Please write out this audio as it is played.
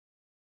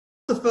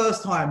the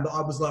first time that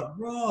I was like,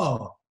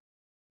 raw.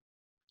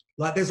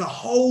 Like there's a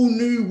whole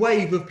new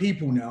wave of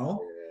people now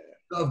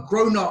that have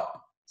grown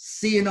up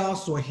seeing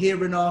us or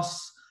hearing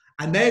us,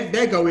 and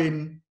they're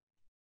going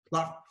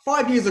like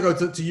 5 years ago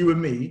to you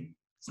and me.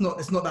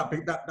 It's not that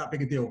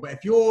big a deal. But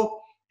if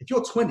you're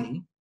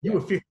 20, you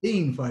were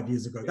 15 5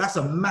 years ago. That's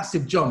a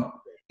massive jump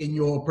in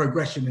your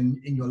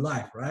progression in your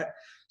life, right?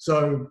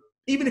 So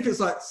even if it's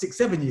like 6,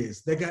 7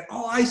 years, they're going,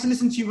 oh, I used to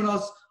listen to you when I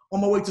was on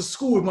my way to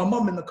school with my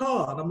mum in the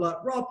car. And I'm like,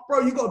 bro,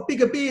 you got a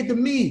bigger beard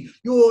than me.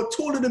 You're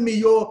taller than me.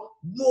 You're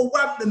more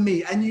wamp than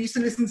me. And you used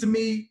to listen to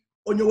me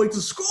on your way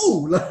to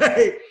school.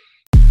 Like,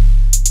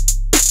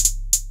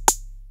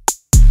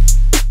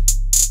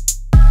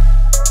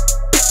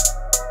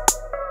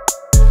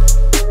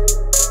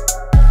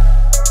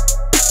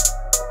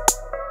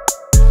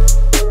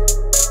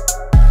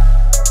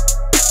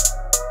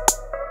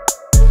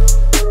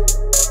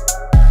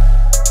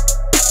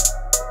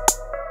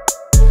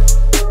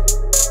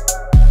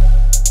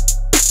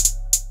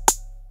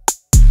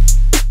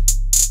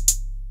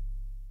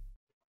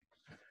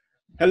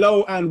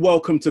 Hello and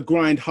welcome to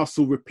Grind,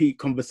 Hustle, Repeat,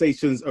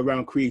 conversations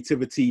around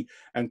creativity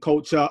and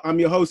culture. I'm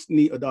your host,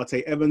 Nihal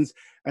Arthanayake,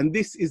 and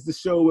this is the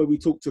show where we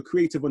talk to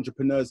creative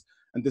entrepreneurs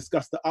and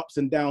discuss the ups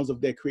and downs of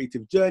their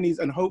creative journeys,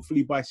 and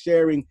hopefully by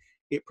sharing,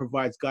 it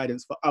provides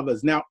guidance for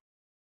others. Now,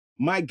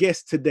 my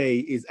guest today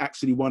is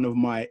actually one of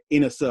my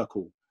inner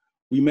circle.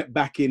 We met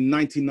back in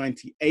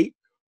 1998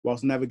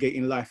 whilst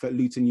navigating life at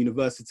Luton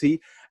University.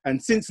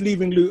 And since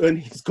leaving Luton,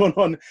 he's gone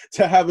on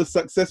to have a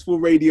successful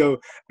radio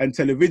and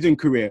television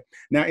career.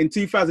 Now, in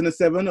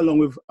 2007, along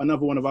with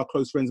another one of our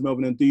close friends,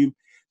 Melvin Odoom,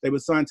 they were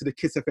signed to the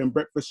Kiss FM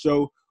breakfast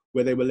show,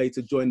 where they were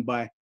later joined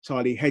by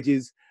Charlie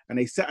Hedges. And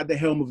they sat at the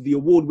helm of the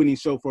award-winning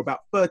show for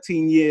about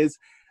 13 years.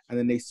 And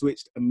then they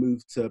switched and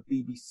moved to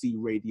BBC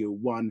Radio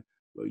 1,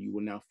 where you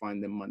will now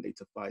find them Monday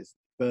to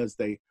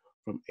Thursday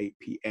from 8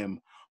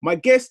 p.m. My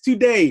guest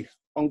today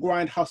on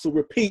Grind, Hustle,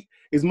 Repeat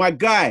is my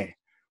guy,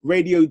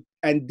 radio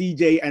and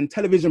DJ and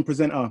television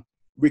presenter,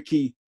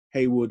 Rickie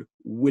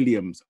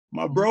Haywood-Williams.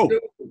 My bro.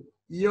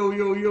 Yo.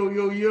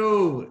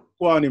 Go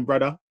on in,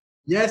 brother.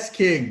 Yes,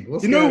 King.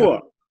 You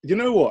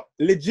know what?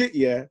 Legit,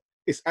 yeah,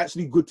 it's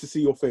actually good to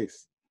see your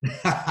face.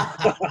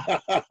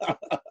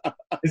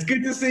 It's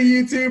good to see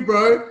you too,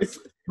 bro.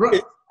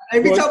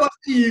 Every time I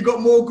see you, you got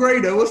more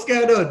grey though. What's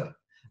going on?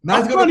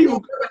 Man's got the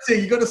salt pepper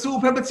ting. You got the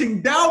salt pepper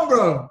ting down,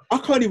 bro. I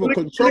can't even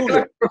control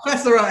it.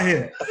 Professor out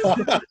here.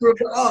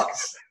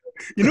 Arts.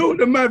 You know what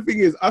the mad thing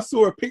is? I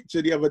saw a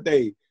picture the other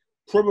day,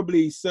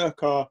 probably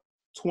circa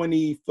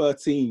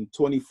 2013,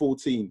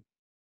 2014.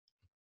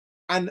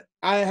 And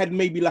I had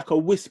maybe like a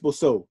wisp or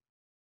so.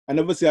 And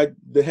obviously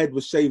the head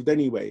was shaved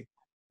anyway.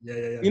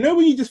 Yeah. You know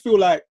when you just feel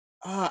like,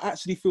 I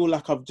actually feel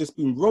like I've just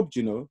been robbed,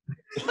 you know?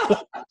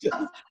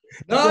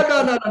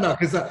 No.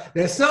 Because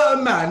there's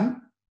certain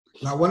man,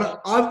 like when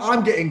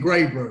I'm getting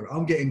grey, bro.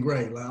 I'm getting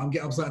grey. Like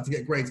I'm starting to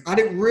get greys. I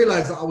didn't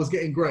realize that I was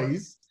getting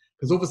greys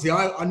because obviously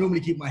I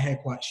normally keep my hair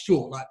quite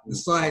short. Like the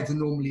sides are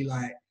normally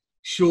like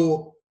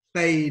short,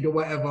 fade or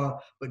whatever.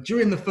 But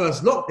during the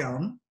first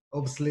lockdown,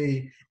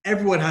 obviously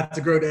everyone had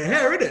to grow their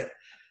hair, innit?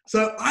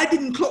 So I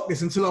didn't clock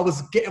this until I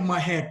was getting my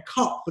hair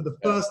cut for the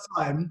first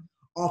time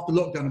after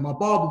lockdown. And my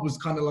barber was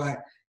kind of like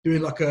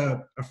doing like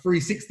a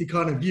 360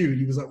 kind of view. And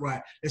he was like,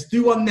 right, let's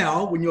do one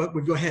now when you're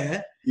with your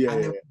hair.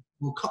 And then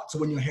we'll cut to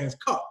when your hair's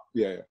cut.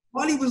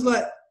 While he was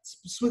like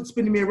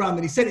spinning me around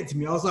and he sent it to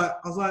me, I was like,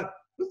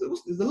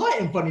 is the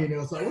lighting funny in there?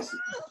 I was like,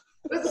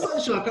 where's the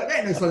sunshine? There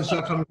ain't no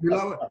sunshine coming through.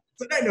 Like,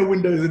 so there ain't no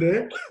windows in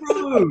there.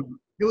 Bro,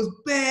 there was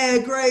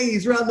bare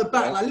greys around the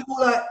back, like little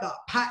like that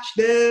patch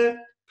there,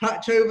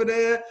 patch over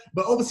there.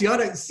 But obviously I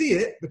don't see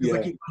it because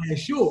I keep my hair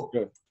short.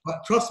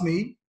 But trust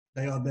me,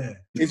 they are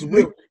there. It's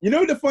real. You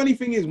know the funny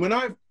thing is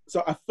I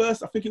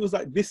think it was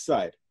like this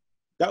side.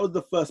 That was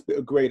the first bit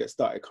of grey that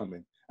started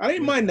coming. I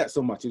didn't mind that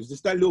so much. It was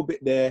just that little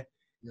bit there.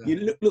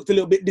 You looked a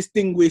little bit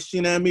distinguished,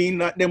 you know what I mean?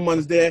 Like them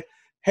ones there.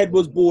 Head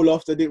was ball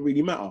off, so it didn't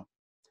really matter.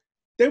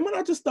 Then when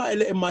I just started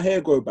letting my hair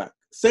grow back,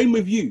 same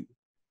with you.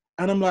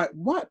 And I'm like,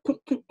 what?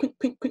 Pink.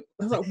 I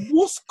was like,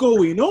 what's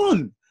going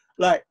on?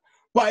 Like,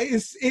 but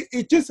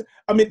it just,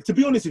 I mean, to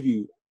be honest with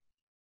you,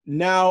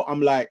 now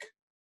I'm like,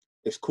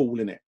 it's cool,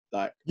 innit?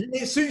 Like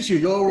it suits you.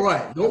 You're all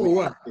right. You're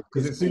all right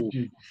because it suits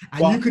you.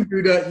 And you can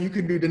do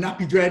the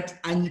nappy dread,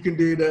 and you can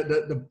do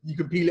you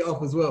can peel it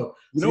off as well.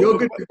 So you're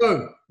good to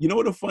go. You know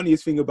what the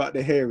funniest thing about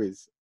the hair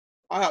is?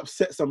 I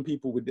upset some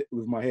people with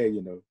my hair.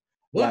 You know,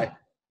 what?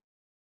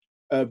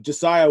 Like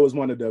Josiah was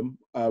one of them.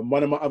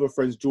 One of my other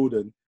friends,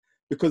 Jordan,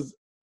 because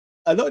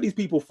a lot of these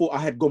people thought I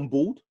had gone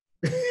bald.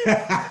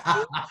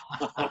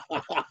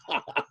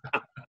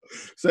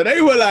 So they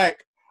were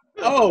like,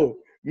 "Oh,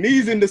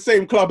 Nee's in the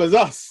same club as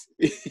us."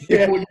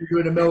 Yeah, what you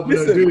doing, Melvin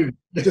Odoom?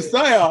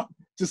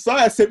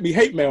 Josiah sent me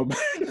hate mail,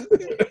 man.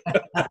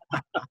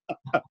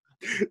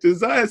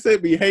 Josiah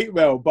sent me hate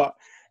mail, but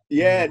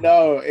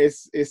no,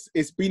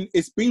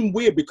 it's been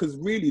weird because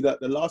really the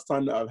last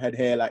time that I've had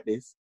hair like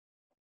this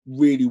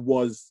really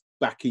was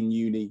back in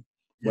uni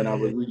when I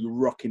was really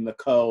rocking the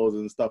curls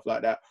and stuff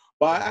like that.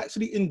 but I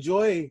actually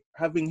enjoy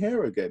having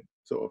hair again,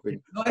 sort of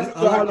thing. Nice. I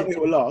don't know how long it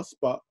will last,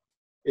 but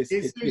it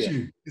suits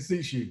you. It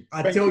suits you.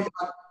 I'd tell you,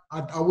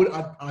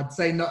 I'd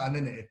say nothing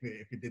in it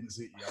if it didn't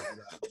suit you.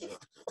 I'd be like,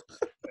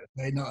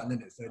 say nothing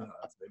in it. Say nothing.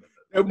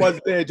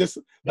 Everyone's there, just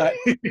like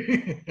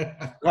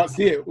can't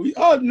see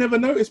it. Never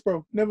noticed,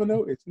 bro. Never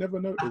noticed.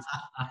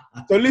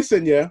 So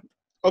listen, yeah.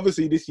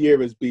 Obviously, this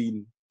year has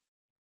been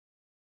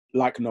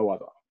like no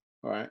other,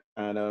 all right?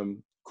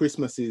 And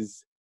Christmas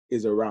is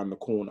around the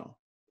corner.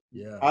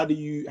 Yeah.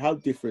 How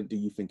different do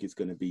you think it's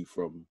going to be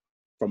from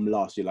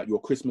last year, like your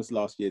Christmas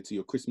last year to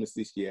your Christmas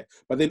this year?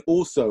 But then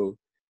also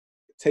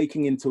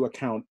taking into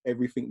account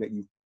everything that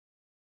you've,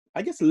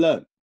 I guess,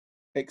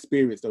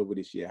 experienced over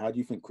this year. How do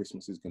you think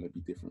Christmas is going to be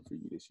different for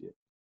you this year?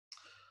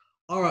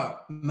 All right,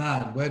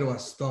 man, where do I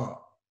start?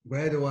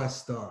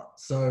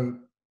 So,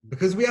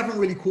 because we haven't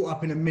really caught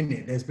up in a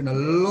minute, there's been a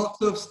lot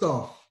of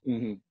stuff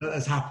that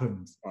has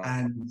happened. Right.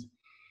 And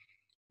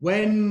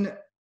when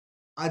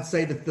I'd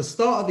say that the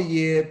start of the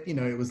year, you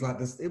know, it was like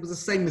this, it was the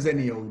same as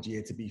any old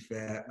year, to be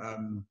fair.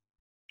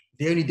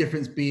 The only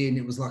difference being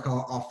it was like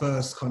our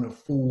first kind of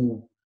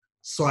full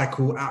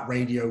cycle at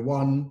Radio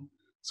 1.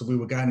 So we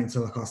were going into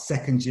like our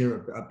second year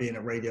of being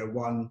at Radio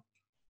 1.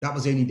 That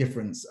was the only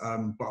difference.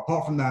 But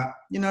apart from that,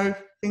 you know,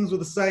 things were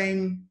the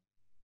same.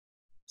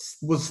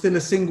 Was still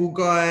a single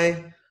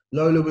guy.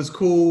 Lola was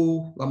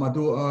cool, like my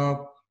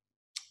daughter.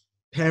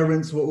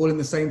 Parents were all in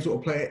the same sort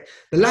of place.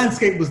 The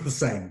landscape was the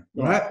same,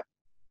 right?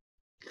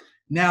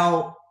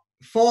 Now,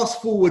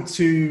 fast forward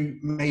to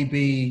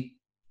maybe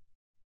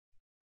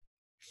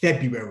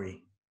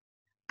February,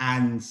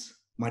 and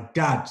my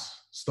dad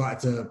started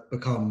to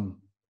become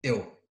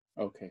ill.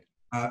 Okay.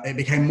 It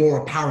became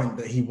more apparent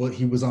that he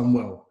was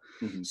unwell.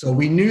 Mm-hmm. So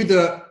we knew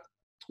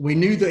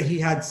that he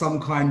had some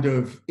kind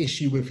of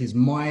issue with his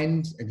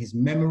mind and his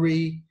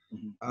memory,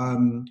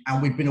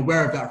 and we'd been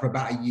aware of that for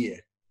about a year.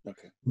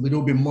 Okay. We'd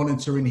all been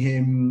monitoring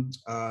him.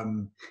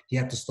 He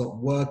had to stop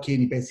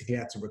working. He basically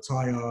had to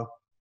retire.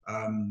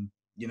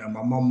 You know,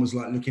 my mum was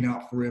like looking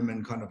out for him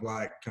and kind of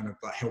like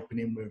helping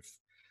him with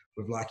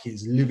like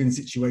his living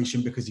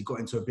situation, because he got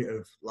into a bit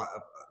of like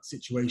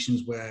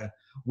situations where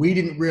we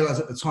didn't realize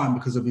at the time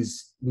because of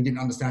we didn't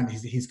understand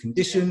his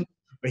condition,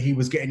 but he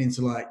was getting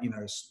into like, you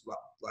know,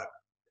 like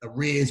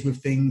arrears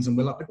with things, and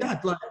we're like, but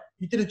Dad, like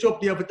you did a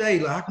job the other day,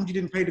 like how come you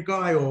didn't pay the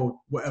guy or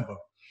whatever?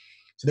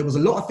 So there was a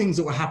lot of things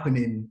that were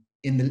happening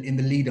in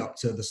the lead up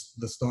to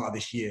the start of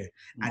this year,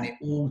 and it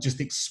all just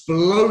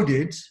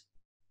exploded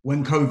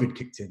when COVID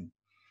kicked in.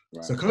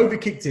 Right. So COVID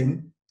kicked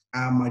in,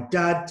 and my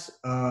dad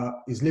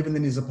is living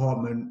in his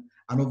apartment,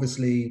 and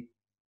obviously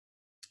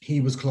he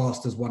was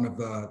classed as one of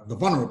the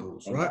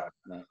vulnerables, right?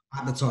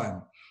 At the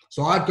time.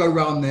 So I'd go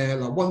around there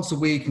like once a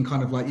week and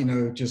kind of like, you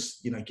know,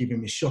 just, you know, give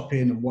him his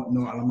shopping and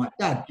whatnot. And I'm like,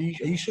 Dad, are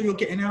you sure you're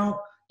getting out?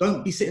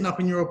 Don't be sitting up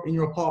in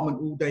your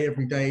apartment all day,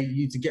 every day. You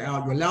need to get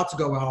out. You're allowed to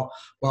go out.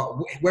 But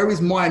where his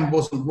mind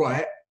wasn't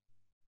right,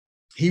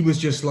 he was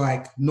just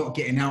like not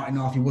getting out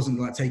enough. He wasn't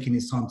like taking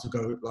his time to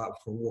go like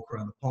for a walk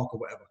around the park or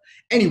whatever.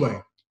 Anyway,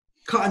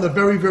 cutting a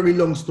very, very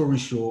long story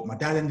short, my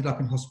dad ended up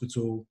in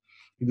hospital.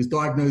 He was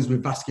diagnosed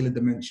with vascular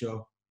dementia.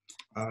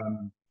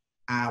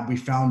 And we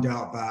found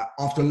out that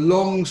after a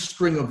long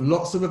string of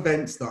lots of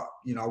events that,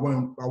 you know,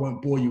 I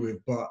won't bore you with,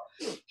 but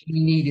he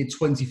needed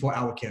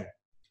 24-hour care.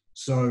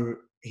 So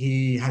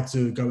he had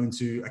to go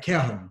into a care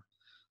home.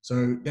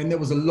 So then there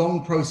was a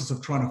long process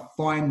of trying to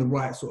find the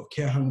right sort of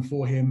care home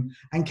for him.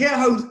 And care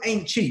homes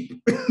ain't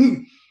cheap.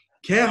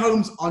 Care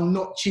homes are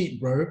not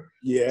cheap, bro.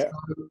 Yeah,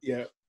 so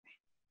yeah.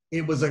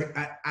 It was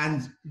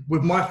and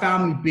with my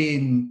family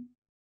being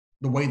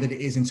the way that it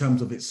is in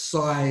terms of its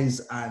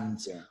size and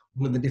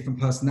all of the different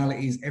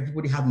personalities,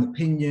 everybody had an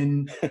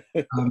opinion.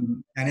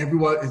 And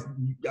everyone,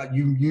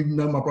 you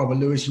know my brother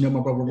Lewis, you know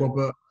my brother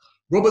Robert.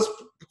 Robert's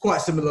quite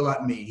similar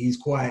like me. He's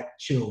quite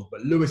chill,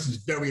 but Lewis is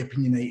very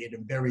opinionated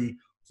and very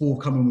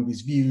forthcoming with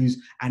his views,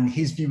 and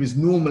his view is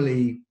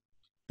normally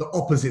the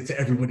opposite to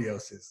everybody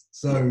else's.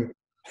 So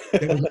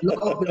there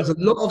was a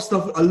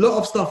lot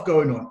of stuff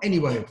going on.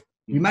 Anyway,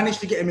 we managed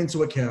to get him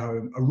into a care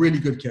home, a really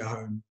good care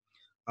home,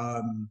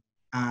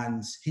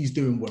 and he's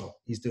doing well.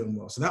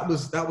 So that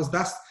was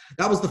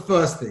the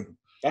first thing.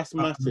 That's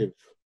massive.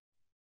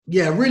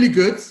 Yeah, really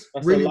good.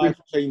 That's really a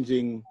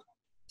life-changing.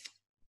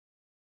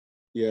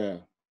 Yeah,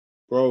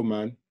 bro,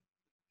 man.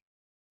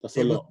 That's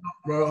a lot.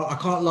 Bro, I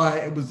can't lie.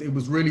 It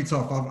was really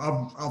tough.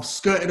 I've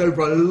skirted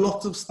over a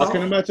lot of stuff. I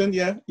can imagine.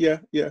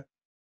 Yeah.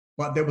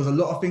 But there was a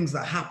lot of things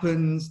that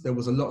happened. There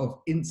was a lot of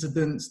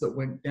incidents that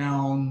went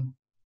down,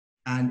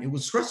 and it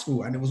was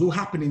stressful. And it was all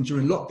happening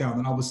during lockdown.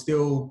 And I was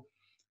still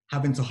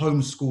having to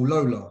homeschool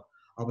Lola.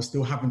 I was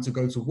still having to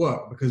go to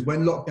work, because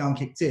when lockdown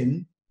kicked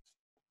in,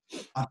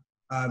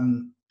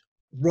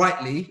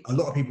 rightly, a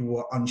lot of people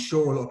were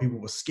unsure. A lot of people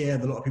were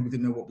scared. A lot of people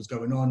didn't know what was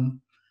going on.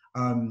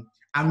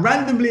 And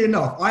randomly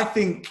enough,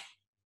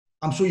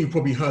 I'm sure you've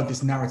probably heard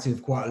this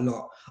narrative quite a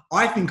lot.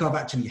 I think I've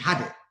actually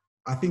had it.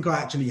 I think I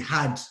actually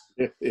had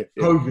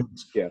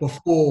COVID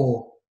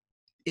before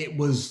it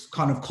was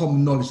kind of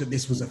common knowledge that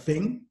this was a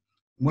thing.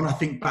 when I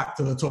think back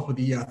to the top of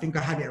the year, I think I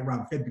had it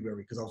around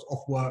February because I was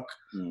off work.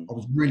 I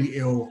was really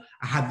ill.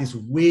 I had this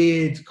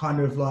weird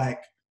kind of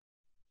like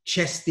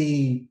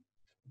chesty,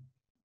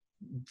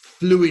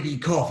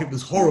 fluidy cough. It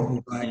was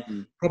horrible, like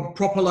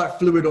proper like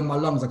fluid on my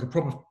lungs.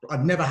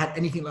 I'd never had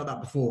anything like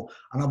that before,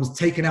 and I was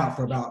taken out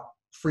for about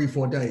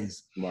 3-4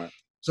 days. Right.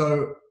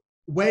 So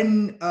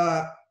when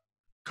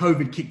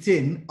COVID kicked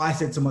in, I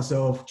said to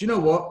myself, do you know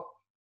what?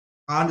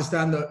 I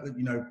understand that,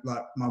 you know,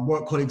 like my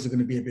work colleagues are going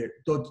to be a bit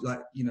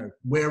like, you know,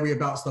 wary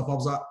about stuff. I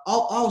was like,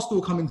 I'll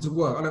still come into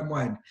work. I don't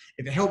mind.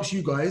 If it helps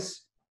you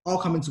guys, I'll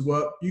come into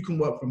work. You can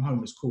work from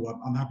home. It's cool.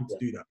 I'm happy to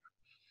do that.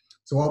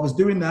 So I was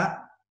doing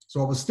that.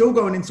 So I was still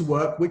going into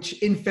work, which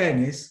in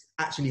fairness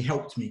actually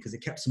helped me because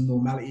it kept some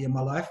normality in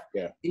my life.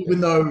 Yeah. Even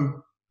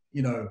though,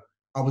 you know,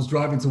 I was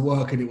driving to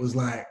work and it was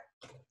like,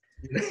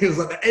 you know, it was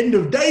like the end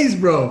of days,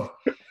 bro.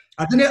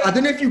 I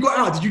don't know if you got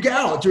out. Did you get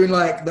out during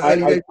like the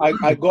early days?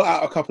 I got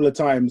out a couple of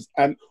times,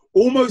 and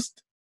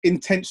almost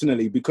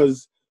intentionally,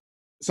 because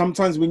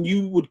sometimes when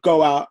you would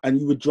go out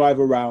and you would drive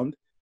around,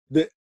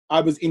 that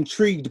I was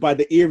intrigued by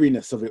the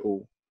eeriness of it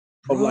all.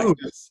 Of like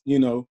this, you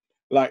know,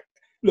 like,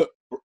 look,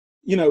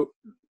 you know,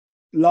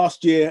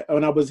 last year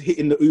when I was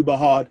hitting the Uber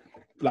hard,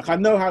 like I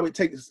know how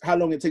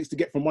long it takes to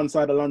get from one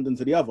side of London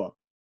to the other.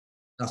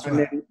 That's and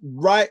right. Then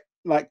right,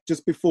 like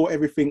just before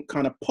everything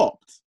kind of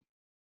popped,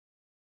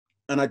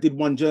 and I did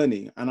one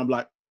journey, and I'm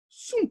like,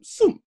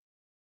 soom.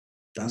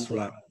 That's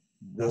right.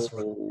 That's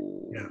right.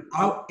 Yeah.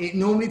 It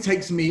normally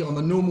takes me on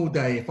a normal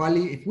day.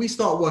 If we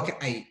start work at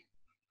 8,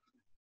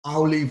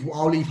 I'll leave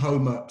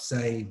home at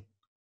say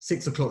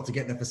 6 o'clock to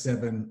get there for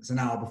 7. It's an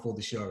hour before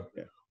the show.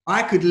 Yeah.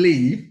 I could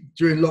leave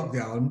during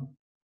lockdown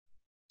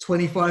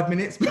 25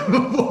 minutes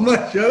before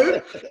my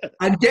show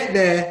and get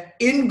there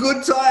in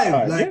good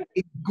time,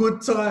 in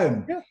good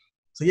time. Yeah.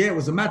 So yeah, it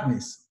was a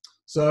madness.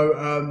 So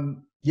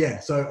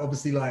so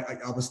obviously like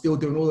I was still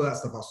doing all of that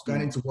stuff. I was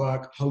going into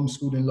work,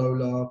 homeschooling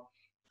Lola.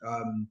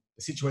 The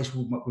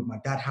situation with my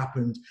dad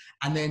happened,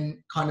 and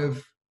then kind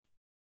of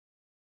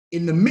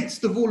in the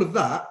midst of all of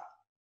that,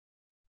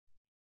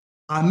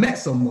 I met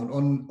someone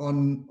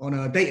on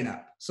a dating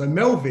app. So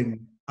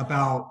Melvin,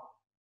 about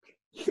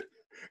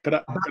Can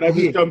I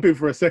just jump in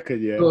for a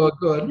second? Yeah. Go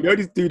on. You know,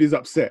 this dude is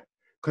upset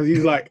because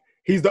he's like,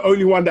 he's the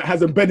only one that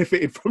hasn't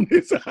benefited from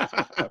this.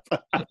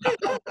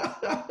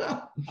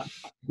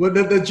 Well,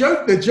 the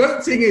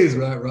joke thing is,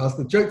 right, Russ?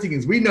 The joke thing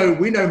is, we know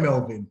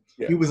Melvin.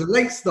 Yeah. He was a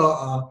late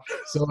starter,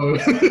 so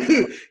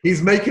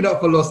he's making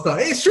up for lost time.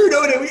 It's true,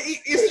 though, isn't it?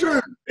 It's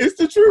true. It's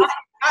the truth.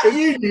 At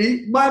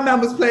uni, my man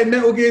was playing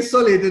Metal Gear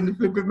Solid and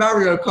flipping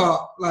Mario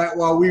Kart, like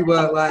while we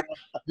were like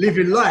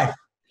living life.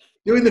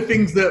 Doing the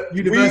things that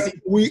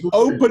university... We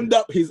opened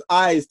up his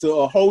eyes to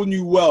a whole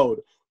new world,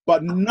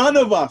 but none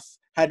of us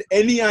had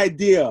any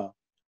idea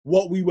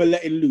what we were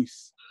letting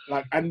loose.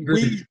 Like, and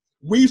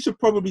we should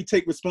probably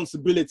take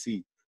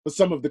responsibility for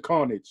some of the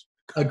carnage.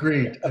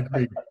 Agreed.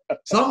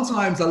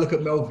 Sometimes I look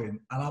at Melvin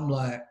and I'm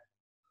like,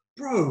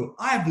 bro,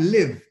 I've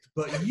lived,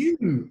 but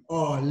you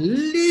are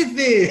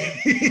living.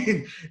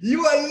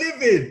 You are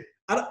living.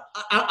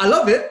 I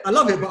love it, but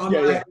I'm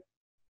like...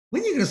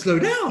 When are you going to slow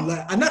down?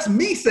 Like, and that's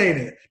me saying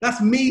it. That's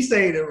me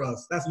saying it,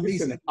 Russ. That's me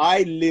saying it.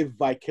 I live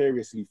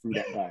vicariously through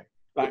that guy.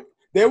 Like,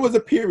 there was a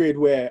period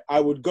where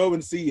I would go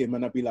and see him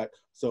and I'd be like,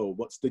 so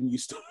what's the new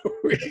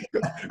story?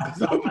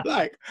 Because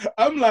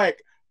I'm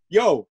like,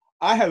 yo,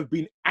 I have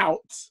been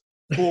out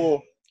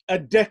for a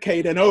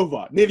decade and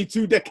over. Nearly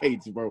 2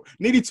 decades, bro.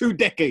 Nearly 2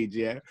 decades,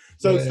 yeah?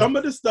 So some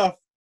of the stuff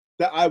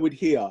that I would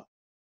hear,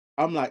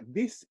 I'm like,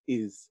 this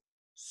is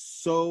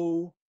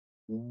so...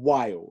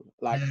 wild,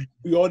 like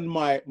beyond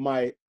my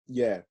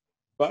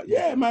but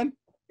yeah, man,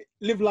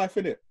 live life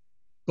in it.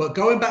 But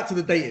going back to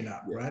the dating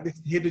app, right?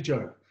 Hear the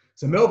joke.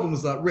 So Melvin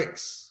was like,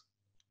 Ricks,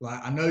 like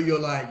I know you're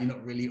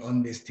not really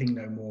on this thing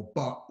no more,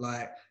 but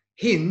like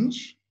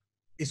Hinge,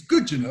 it's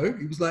good, you know.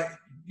 He was like,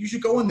 you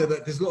should go on there.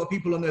 There's a lot of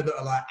people on there that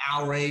are like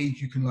our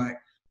age. You can like,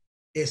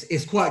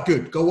 it's quite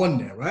good. Go on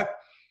there, right?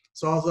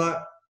 So I was like,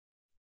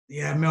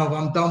 yeah, Melv,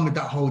 I'm done with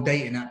that whole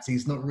dating app thing.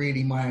 It's not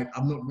really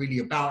I'm not really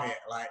about it.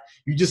 Like,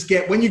 you just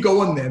get, when you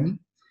go on them,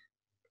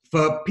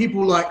 for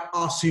people like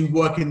us who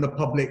work in the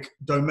public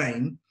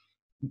domain,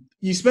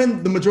 you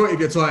spend the majority of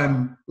your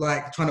time,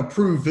 like, trying to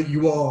prove that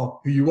you are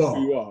who you are.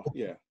 You are,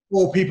 yeah.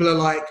 Or people are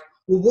like,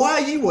 well,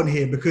 why are you on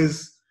here?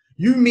 Because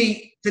you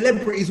meet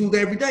celebrities all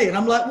day, every day. And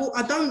I'm like, well,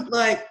 I don't,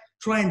 like,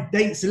 try and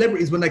date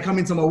celebrities when they come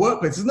into my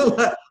workplace. It's not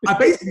like I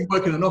basically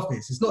work in an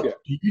office. It's not.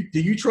 Do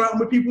you try on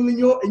with people in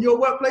your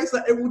workplace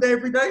like all day,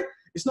 every day?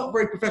 It's not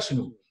very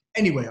professional.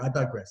 Anyway, I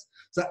digress.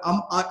 So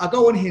I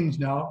go on Hinge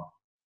now.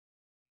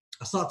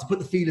 I start to put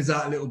the feelers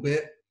out a little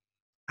bit,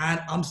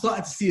 and I'm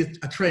starting to see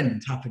a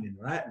trend happening.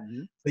 Right.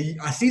 Mm-hmm. So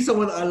I see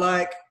someone that I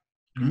like,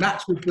 you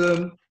match with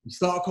them, you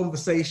start a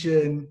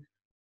conversation.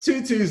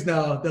 2-2s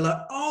now. They're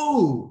like,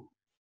 oh,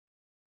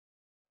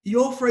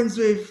 you're friends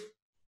with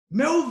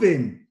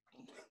Melvin.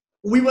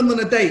 We went on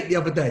a date the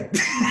other day.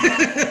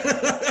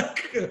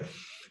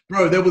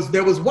 Bro,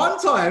 there was one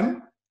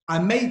time I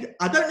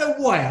don't know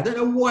why I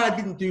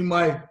didn't do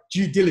my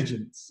due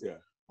diligence. Yeah.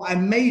 I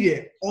made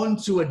it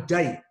onto a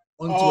date.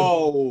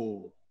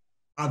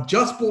 I've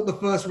just bought the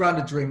first round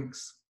of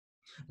drinks.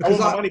 Because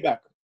I want my money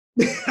back.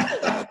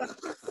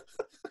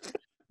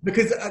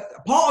 Because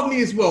part of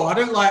me as well, I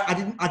didn't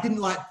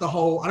like the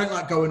whole, I don't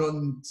like going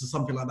on to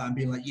something like that and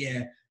being like,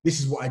 yeah, this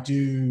is what I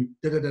do.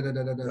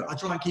 I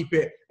try and keep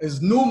it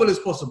as normal as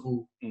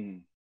possible.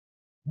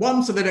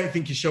 One, so they don't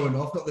think you're showing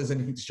off. Not that there's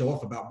anything to show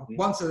off about.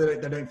 One, so they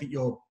don't think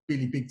you're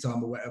really big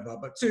time or whatever.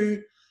 But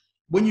two,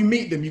 when you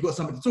meet them, you've got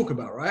something to talk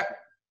about, right?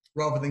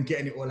 Rather than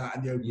getting it all out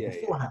in the open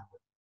beforehand.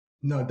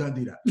 No, don't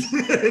do that.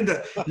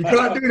 You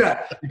can't do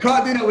that. You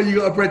can't do that when you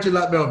got a brethren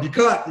like Melv. You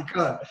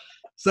can't.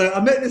 So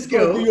I met this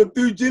girl. Do your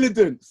due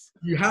diligence.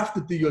 You have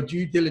to do your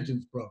due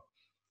diligence, bro.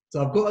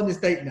 So I've got on this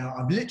date now.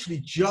 I've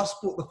literally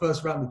just bought the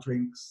first round of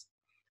drinks.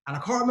 And I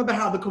can't remember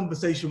how the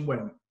conversation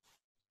went.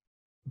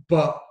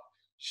 But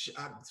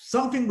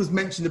something was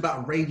mentioned about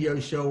a radio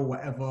show or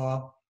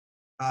whatever,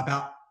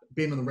 about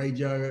being on the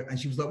radio. And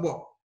she was like,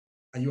 what?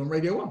 Are you on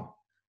Radio 1?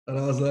 And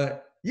I was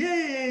like,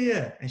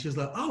 yeah. And she was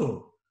like,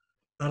 oh.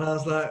 And I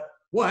was like,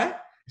 why? And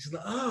she's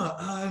like,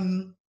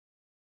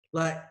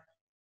 like,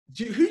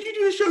 who do you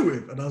do a show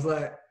with? And I was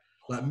like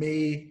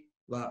me,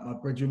 like my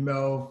brethren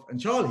Melv and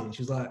Charlie. And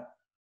she was like,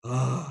 and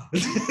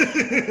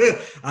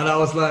I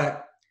was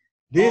like,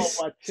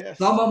 this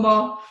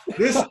mama.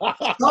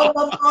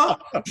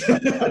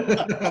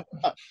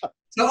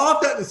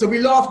 So we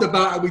laughed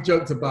about it, we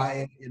joked about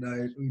it, you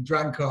know, we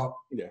drank up.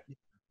 Yeah.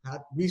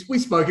 We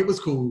spoke, it was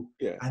cool.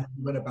 Yeah. And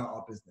we went about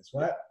our business,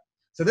 right?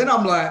 So then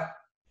I'm like,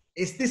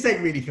 this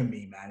ain't really for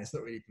me, man. It's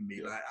not really for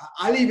me. Like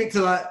I leave it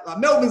to like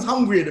Melvin's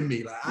hungrier than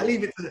me. Like I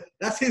leave it to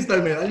that's his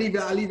domain. I leave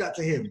that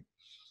to him.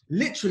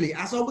 Literally,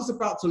 as I was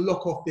about to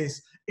lock off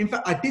this, in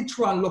fact, I did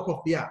try and lock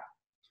off the app,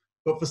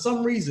 but for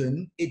some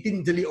reason it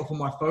didn't delete off on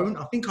my phone.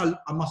 I think I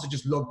must have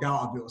just logged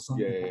out of it or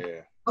something.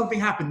 Yeah. Something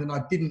happened and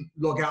I didn't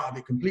log out of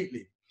it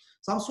completely.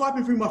 So I'm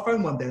swiping through my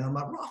phone one day and I'm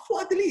like, I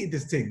thought I deleted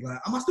this thing. Like,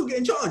 am I still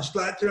getting charged?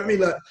 Like, do you know what I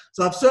mean? Like,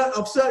 so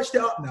I've searched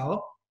it up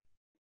now.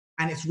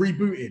 And it's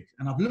rebooted.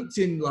 And I've looked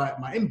in like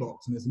my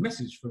inbox and there's a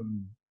message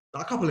from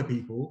a couple of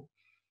people.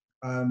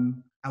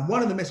 And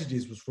one of the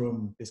messages was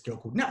from this girl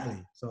called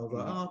Natalie. So I was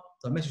like,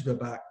 so I messaged her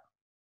back.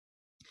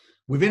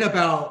 Within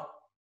about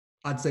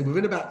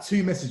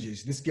 2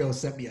 messages, this girl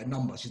sent me a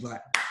number. She's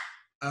like,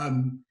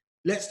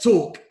 let's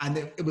talk. And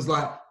then it was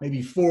like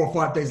maybe 4 or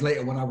 5 days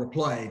later when I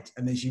replied.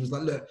 And then she was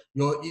like, look,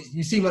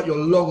 you seem like you're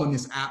long on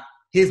this app.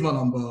 Here's my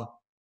number.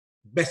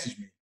 Message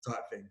me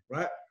type thing,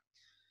 right?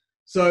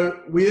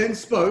 So we then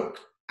spoke,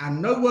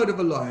 and no word of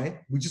a lie,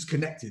 we just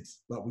connected.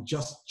 Like we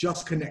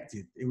just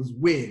connected. It was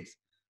weird.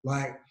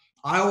 Like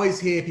I always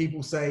hear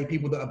people say,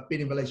 people that have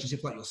been in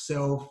relationships like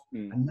yourself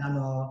and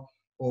Nana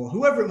or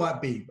whoever it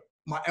might be,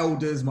 my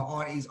elders, my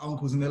aunties,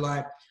 uncles, and they're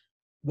like,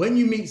 when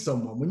you meet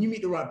someone, when you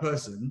meet the right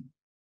person,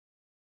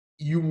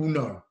 you will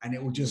know, and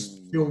it will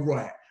just feel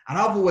right. And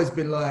I've always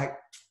been like,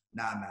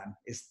 nah, man,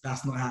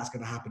 that's not how it's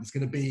going to happen. It's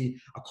going to be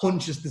a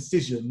conscious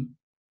decision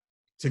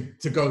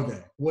to go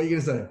there. What are you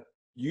going to say?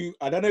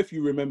 I don't know if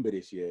you remember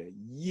this,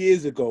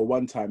 years ago,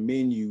 one time,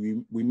 me and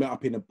you, we met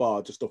up in a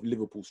bar just off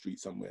Liverpool Street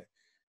somewhere,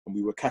 and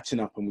we were catching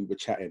up and we were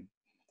chatting.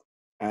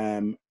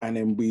 And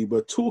then we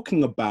were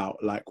talking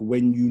about like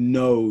when you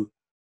know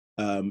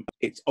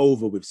it's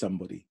over with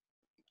somebody.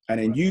 And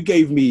then you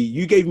gave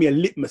me a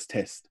litmus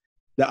test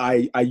that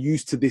I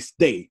use to this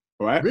day,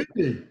 right?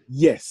 Really?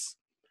 Yes.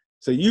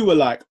 So you were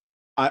like,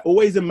 I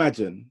always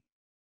imagine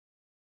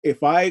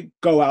if I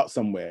go out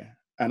somewhere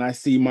and I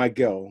see my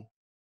girl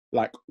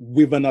like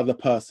with another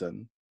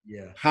person,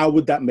 how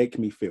would that make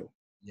me feel?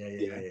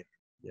 Yeah.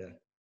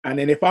 And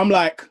then if I'm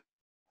like,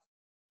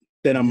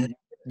 then I'm,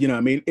 you know what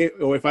I mean?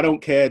 Or if I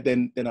don't care,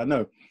 then I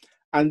know.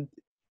 And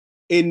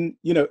in,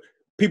 you know,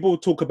 people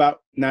talk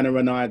about Nana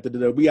and I,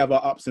 we have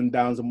our ups and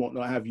downs and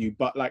whatnot have you,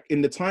 but like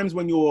in the times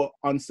when you're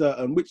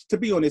uncertain, which to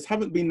be honest,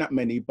 haven't been that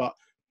many, but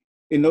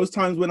in those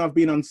times when I've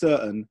been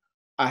uncertain,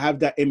 I have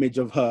that image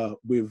of her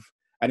with,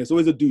 and it's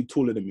always a dude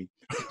taller than me.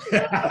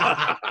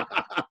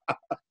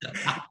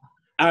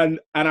 And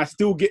I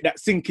still get that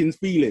sinking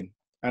feeling,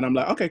 and I'm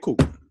like, okay, cool,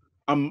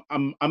 I'm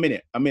in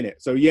it.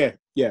 So yeah.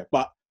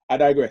 But I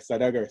digress.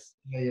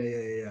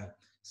 Yeah.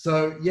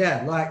 So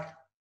yeah, like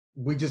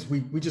we just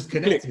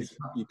connected.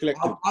 You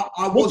collected.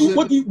 I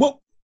wasn't. What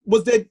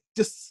was there?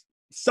 Just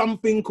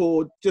something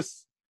or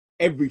just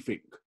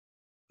everything?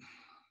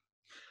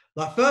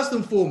 Like first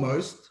and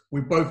foremost,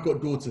 we both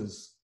got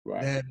daughters.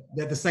 Right.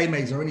 They're the same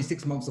age. They're only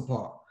 6 months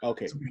apart.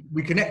 Okay. So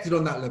we connected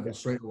on that level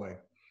straight away.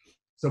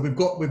 So we've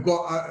got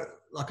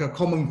like a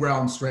common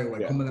ground straight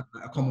away.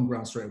 A common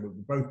ground straight away.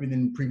 We've both been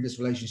in previous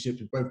relationships.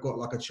 We've both got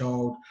like a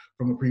child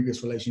from a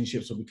previous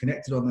relationship. So we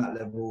connected on that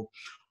level.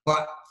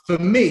 But for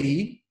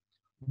me,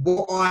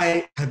 what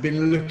I have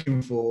been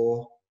looking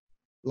for,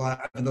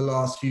 like over the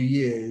last few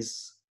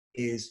years,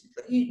 is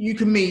you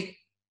can meet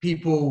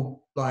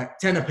people like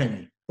 10 a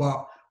penny,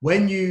 but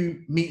when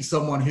you meet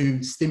someone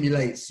who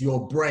stimulates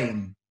your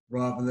brain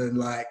rather than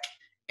like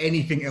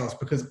anything else,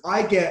 because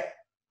I get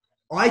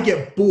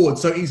bored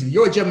so easily.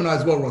 You're a Gemini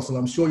as well, Russell.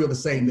 I'm sure you're the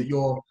same, that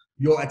you're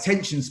your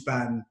attention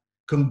span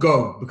can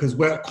go, because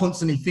we're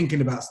constantly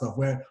thinking about stuff.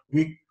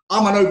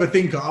 I'm an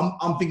overthinker.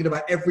 I'm thinking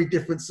about every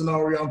different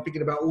scenario. I'm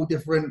thinking about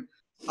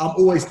I'm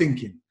always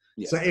thinking.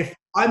 Yeah. So if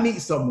I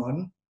meet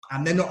someone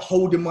and they're not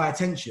holding my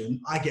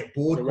attention, I get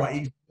bored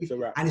quite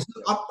easily. And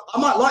I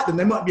might like them.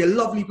 They might be a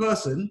lovely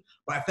person,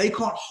 but if they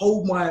can't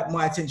hold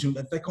my attention,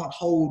 if they can't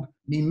hold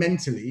me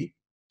mentally,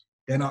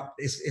 then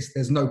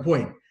there's no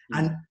point. Mm.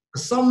 And for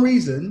some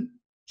reason,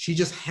 she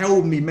just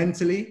held me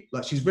mentally.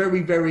 Like, she's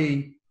very,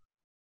 very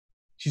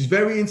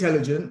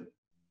intelligent,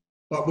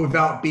 but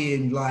without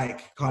being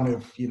like, kind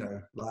of, you know,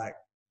 like,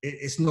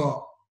 it's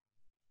not,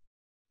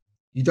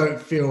 you don't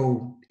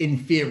feel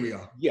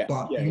inferior. Yeah.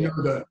 But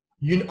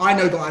I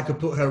know that I could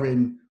put her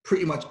in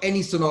pretty much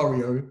any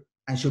scenario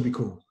and she'll be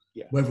cool.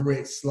 Yeah. Whether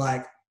it's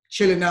like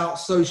chilling out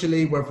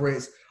socially, whether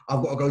it's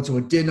I've got to go to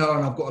a dinner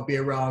and I've got to be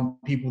around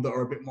people that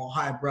are a bit more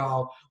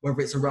highbrow, whether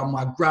it's around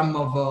my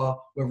grandmother,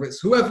 whether it's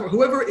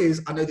whoever it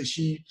is, I know that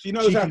she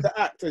knows how to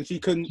act, and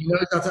she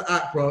knows how to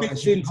act, bro. And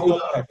she into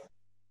your life.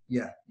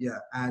 Yeah.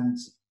 And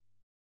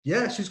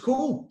yeah, she's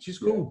cool. She's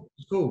cool.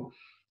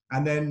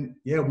 And then,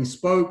 yeah, we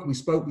spoke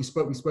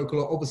a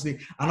lot, obviously.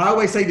 And I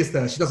always say this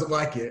to her, she doesn't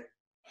like it.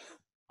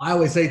 I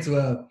always say to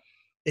her,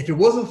 if it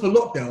wasn't for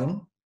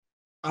lockdown,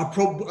 I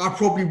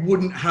probably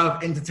wouldn't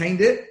have entertained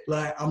it.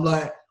 Like, I'm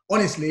like,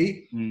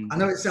 honestly, I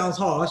know it sounds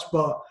harsh,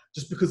 but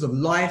just because of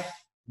life,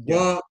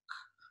 work,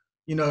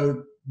 you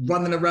know,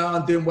 running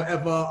around, doing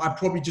whatever, I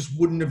probably just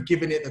wouldn't have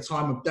given it the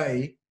time of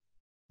day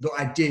that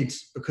I did,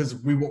 because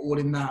we were all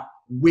in that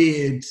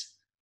weird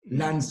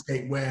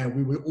landscape where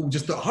we were all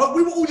just at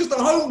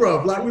home.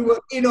 Bro. Like, we were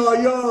in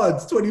our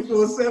yards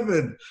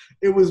 24/7.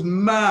 It was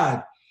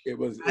mad. It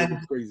was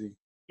crazy.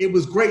 It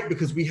was great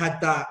because we had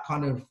that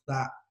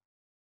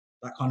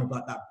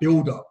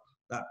build up,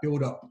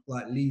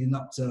 like leading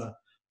up to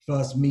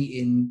first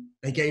meeting.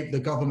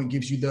 The government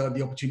gives you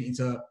the opportunity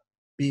to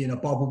be in a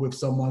bubble with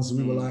someone. So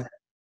we were like,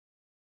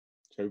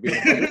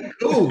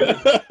 cool.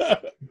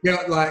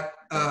 Yeah, like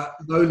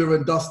Lola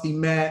and Dusty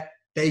met.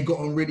 They got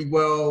on really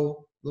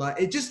well.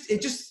 Like, it just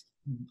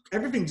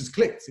everything just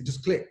clicked. It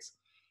just clicked.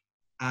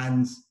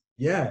 And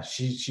yeah,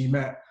 she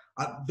met.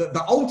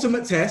 The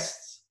ultimate test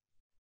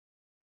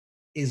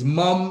is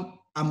mum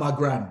and my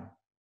gran.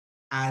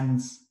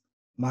 And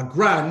my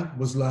gran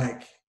was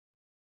like,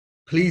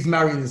 please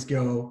marry this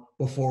girl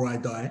before I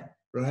die,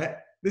 right?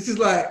 This is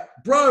like,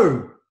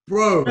 bro.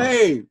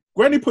 Hey,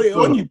 Granny put it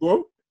on you,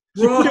 bro.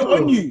 She put it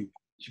on you.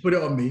 She put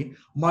it on me.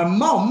 My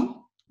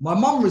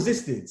mum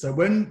resisted. So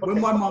when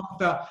my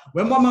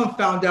mum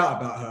found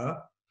out about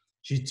her,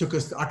 she took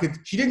us.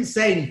 She didn't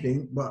say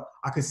anything, but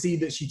I could see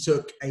that she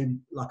took a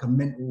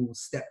mental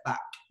step back.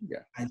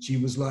 Yeah. And she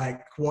was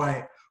like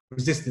quite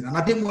resistant. And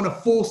I didn't want to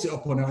force it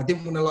upon her. I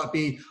didn't want to like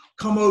be,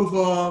 come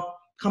over,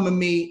 come and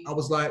meet. I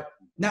was like,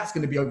 Nat's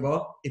going to be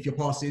over if you're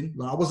passing.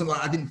 Like, I wasn't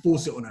like, I didn't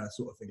force it on her,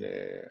 sort of thing.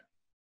 Yeah.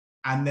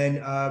 And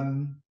then,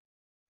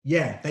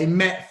 they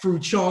met through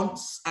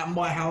chance at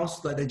my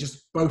house. Like, they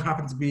just both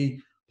happened to be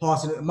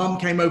passing. Mum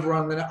came over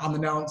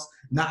unannounced.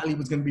 Natalie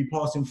was going to be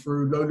passing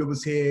through. Lola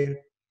was here.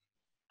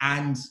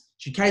 And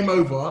she came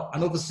over,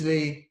 and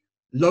obviously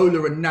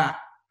Lola and Nat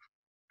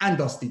and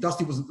Dusty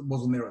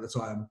wasn't there at the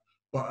time,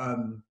 but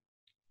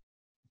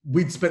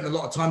we'd spent a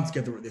lot of time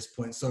together at this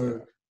point.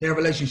 So their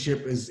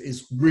relationship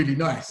is really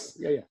nice.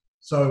 Yeah.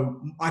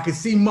 So I could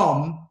see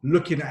Mum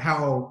looking at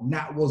how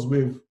Nat was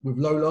with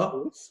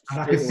Lola, and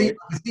I could see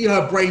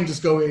her brain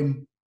just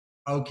going,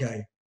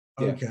 okay.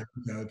 And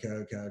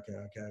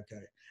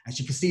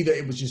she could see that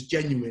it was just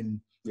genuine,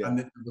 and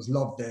that there was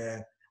love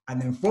there. And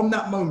then from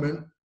that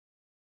moment,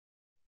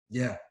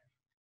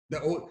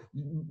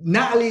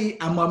 Natalie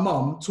and my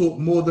mum talk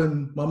more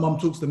than my mum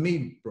talks to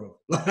me, bro.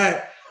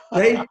 Like,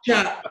 they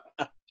chat.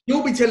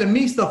 You'll be telling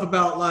me stuff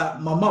about like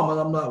my mum, and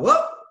I'm like,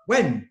 what?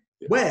 When?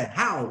 Where?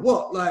 How?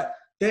 What? Like,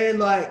 they're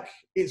like,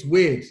 it's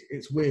weird.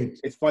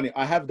 It's funny.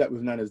 I have that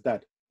with Nana's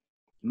dad.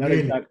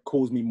 Nana's dad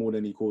calls me more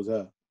than he calls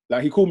her.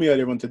 Like, he called me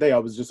earlier on today. I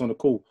was just on a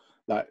call.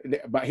 Like,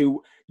 but he,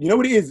 you know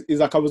what it is? Is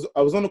like I was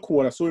on a call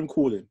and I saw him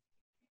calling,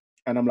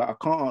 and I'm like, I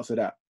can't answer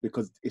that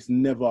because it's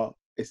never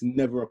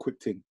a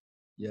quick thing.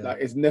 Yeah. Like,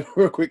 it's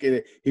never a quick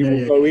thing. He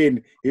will go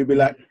in. He'll be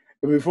like,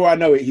 and before I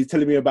know it, he's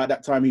telling me about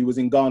that time he was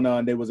in Ghana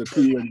and there was a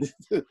coup. And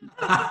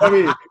I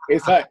mean,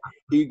 it's like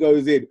he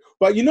goes in.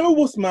 But you know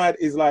what's mad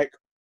is like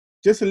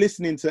just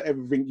listening to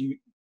everything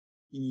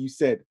you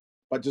said,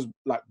 but just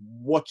like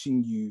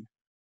watching you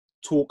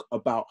talk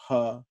about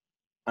her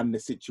and the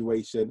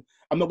situation.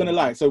 I'm not gonna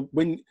lie. So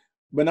when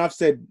I've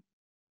said,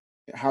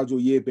 how's your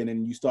year been?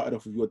 And you started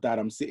off with your dad,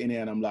 I'm sitting here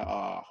and I'm like,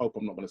 I hope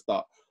I'm not gonna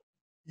start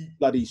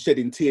bloody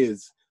shedding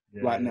tears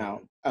right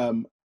now.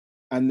 And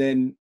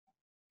then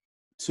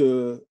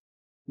to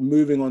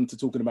moving on to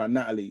talking about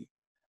Natalie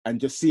and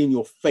just seeing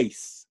your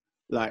face,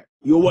 like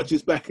you'll watch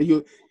this back and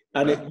you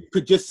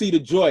could just see the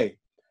joy.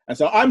 And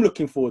so I'm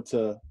looking forward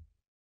to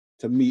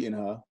meeting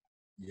her.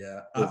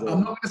 Yeah. I'm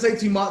not going to say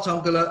too much.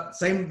 I'm going to,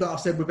 same that I've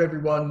said with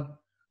everyone,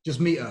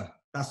 just meet her.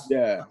 That's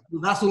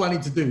all I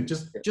need to do.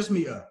 Just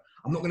meet her.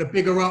 I'm not gonna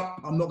big her up.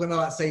 I'm not gonna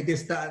like say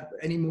this, that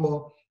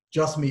anymore.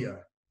 Just meet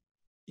her.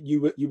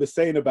 You were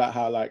saying about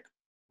how like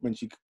when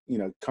she, you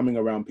know, coming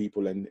around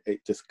people and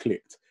it just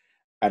clicked,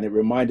 and it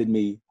reminded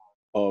me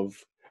of.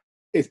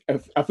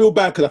 I feel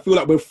bad because I feel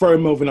like we're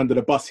throwing Melvin under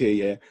the bus here,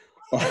 yeah.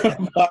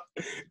 But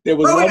there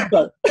was one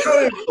time.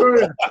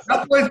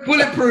 That boy's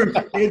bulletproof.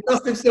 He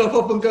dusts himself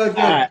up and goes.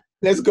 All right,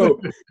 let's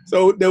go.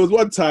 So there was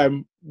one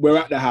time we're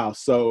at the house.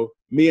 So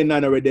me and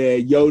Nana are there.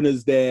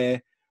 Yona's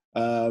there,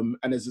 and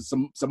there's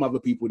some other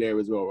people there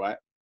as well, right?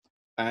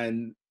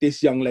 And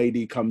this young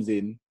lady comes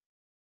in,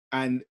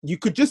 and you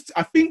could just,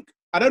 I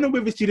don't know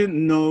whether she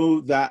didn't know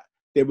that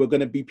there were going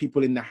to be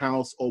people in the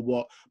house or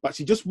what, but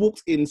she just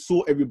walked in,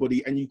 saw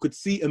everybody, and you could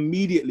see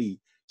immediately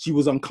she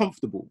was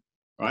uncomfortable,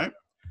 right?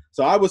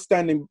 So I was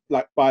standing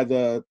like by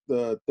the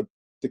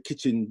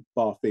kitchen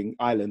bar thing,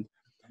 island.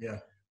 Yeah.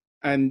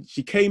 And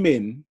she came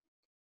in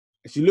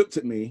and she looked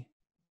at me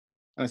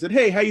and I said,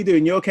 "Hey, how you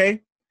doing? You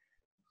okay?"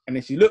 And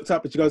then she looked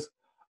up and she goes,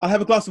 "I'll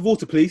have a glass of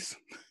water, please."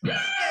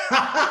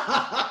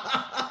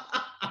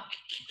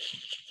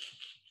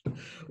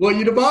 Well,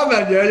 you the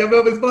barman, yeah? You're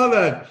Melvin's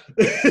barman.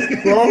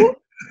 Bro,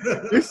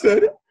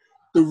 listen,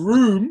 the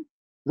room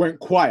went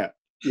quiet,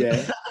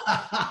 yeah.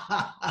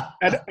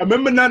 And I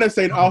remember Nana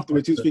saying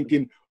afterwards, she was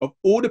thinking of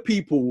all the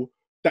people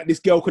that this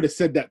girl could have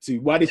said that to.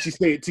 Why did she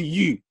say it to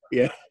you?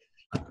 Yeah.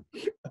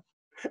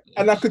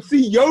 And I could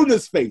see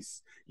Yona's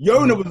face.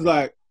 Yona was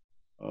like,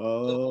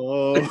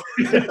 "Oh."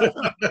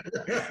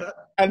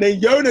 And then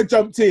Yona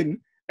jumped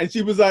in and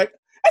she was like,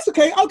 "That's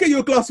okay, I'll get you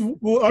a glass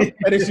of water."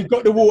 And then she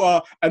got the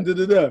water and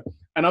da-da-da.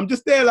 And I'm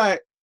just there like,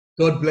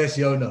 God bless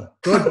Yona.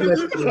 God bless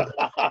Yona.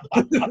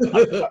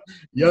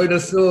 Yona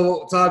saw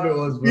what time it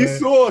was,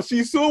 bro.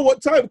 She saw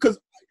what time, because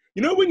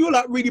you know when you're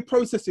like really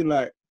processing,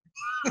 like,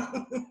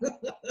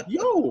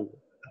 yo,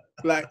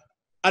 like,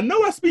 I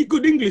know I speak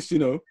good English, you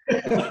know.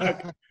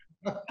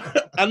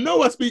 I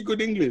know I speak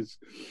good English.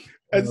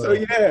 And so,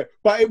 yeah,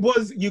 but it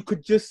was, you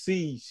could just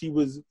see she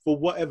was, for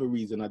whatever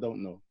reason, I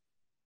don't know,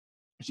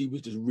 she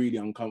was just really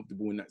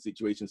uncomfortable in that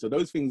situation. So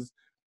those things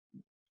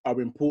are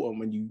important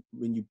when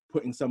you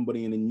putting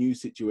somebody in a new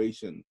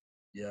situation.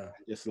 Yeah.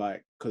 Just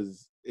like,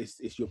 because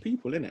it's your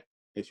people, innit?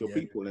 It's your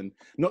people. And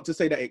not to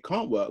say that it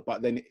can't work,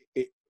 but then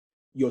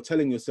you're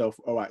telling yourself,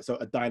 all right, so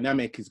a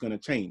dynamic is going to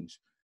change.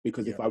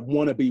 Because if I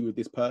want to be with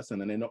this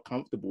person and they're not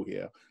comfortable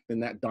here,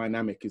 then that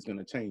dynamic is going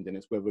to change. And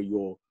it's whether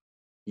you're,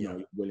 you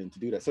know, willing to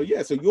do that. So,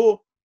 yeah, so your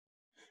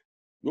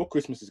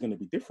Christmas is going to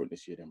be different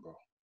this year then, bro.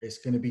 It's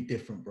going to be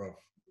different, bro.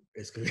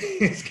 It's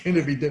going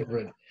to be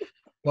different.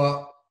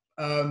 But,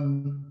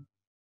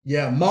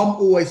 yeah, mum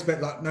always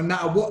spent, like, no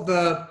matter what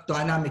the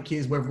dynamic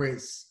is, whether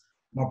it's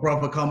my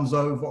brother comes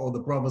over or the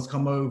brothers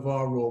come over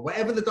or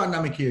whatever the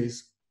dynamic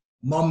is,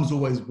 mum's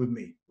always with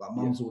me. Like,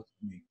 mum's always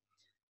with me.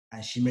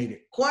 And she made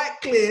it quite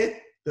clear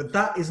that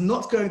that is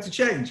not going to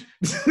change.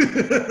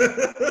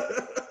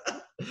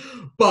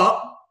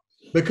 But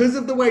because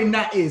of the way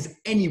Nat is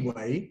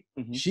anyway,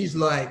 she's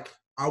like,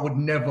 I would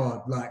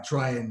never like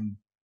try and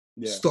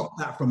stop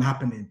that from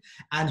happening.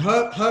 And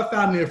her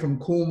family are from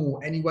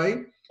Cornwall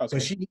anyway. Okay.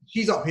 So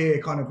she's up here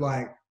kind of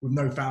like with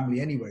no family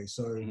anyway.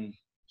 So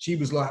she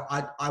was like,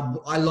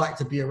 I like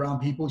to be around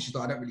people. She's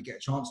like, I don't really get a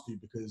chance to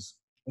because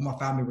all my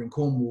family were in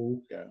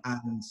Cornwall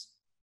and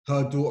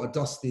her daughter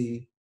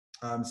Dusty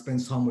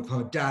spends time with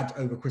her dad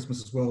over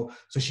Christmas as well.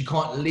 So she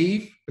can't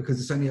leave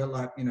because it's only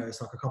like, you know, it's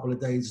like a couple of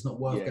days. It's not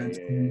worth going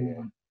to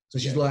Cornwall. So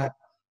she's like,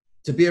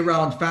 to be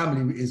around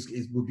family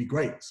would be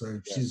great. So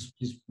she's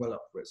well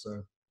up for it.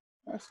 So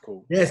that's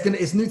cool. Yeah,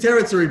 it's new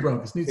territory,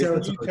 bro. It's new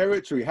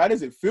territory. How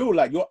does it feel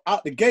like you're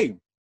out the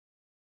game?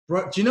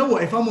 Bro, do you know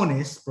what? If I'm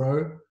honest,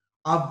 bro,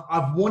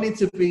 I've wanted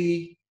to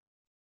be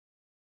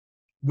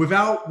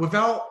without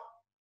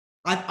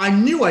I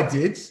knew I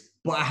did,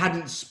 but I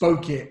hadn't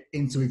spoke it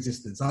into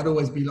existence. I'd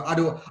always be like,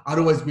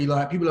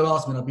 people have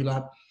asked me, and I'd be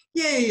like,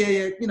 yeah,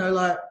 you know,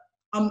 like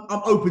I'm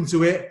open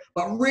to it,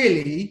 but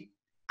really,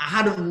 I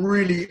hadn't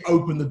really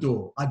opened the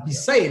door. I'd be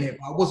saying it,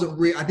 but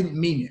I didn't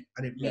mean it.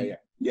 I didn't mean it.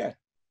 Yeah.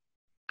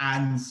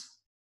 And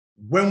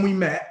when we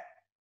met,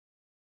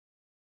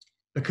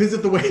 because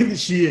of the way that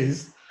she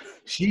is,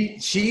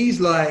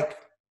 she's like,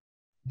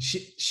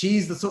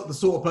 she's the sort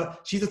of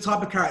she's the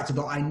type of character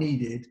that I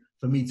needed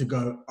for me to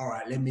go, all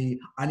right,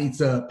 I need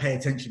to pay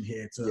attention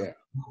here to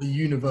the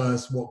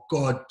universe, what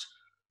God,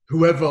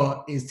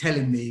 whoever is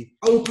telling me,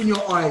 open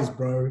your eyes,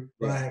 bro.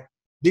 Like,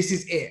 this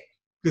is it.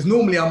 Because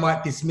normally I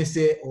might dismiss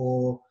it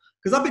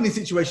because I've been in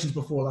situations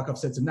before, like I've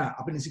said to Nat,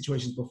 I've been in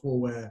situations before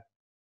where,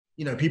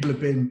 you know, people have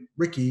been,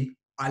 Rickie,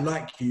 I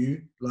like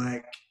you.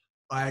 Like,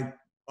 I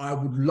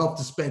would love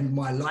to spend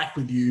my life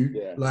with you.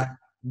 Yeah. Like,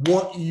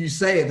 what are you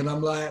saying? And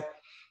I'm like,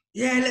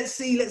 yeah, let's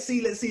see.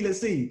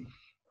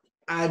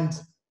 And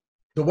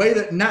the way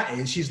that Nat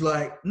is, she's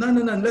like, no,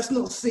 let's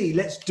not see,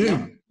 let's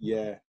do.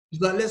 Yeah.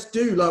 She's like, let's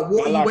do. Like,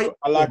 what are you waiting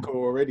for? I like her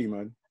already,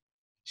 man.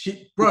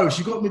 She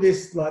got me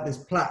this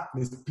plaque,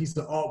 this piece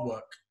of artwork.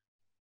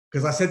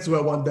 Because I said to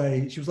her one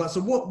day, she was like, so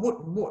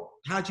what,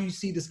 how do you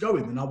see this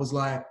going? And I was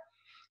like,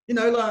 you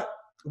know, like,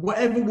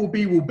 whatever will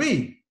be, will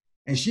be.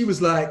 And she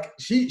was like,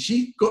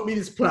 she got me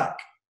this plaque,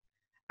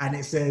 and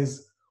it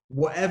says,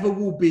 "Whatever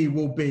will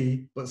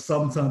be, but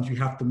sometimes you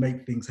have to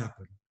make things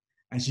happen."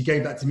 And she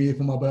gave that to me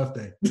for my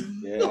birthday.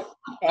 Yeah.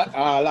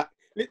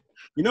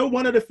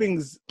 One of the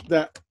things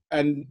that,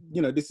 and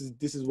this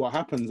is what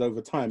happens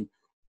over time.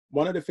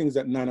 One of the things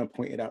that Nana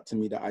pointed out to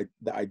me that I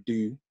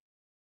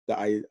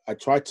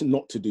try to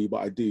not to do, but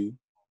I do,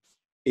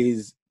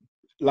 is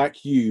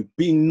like you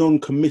being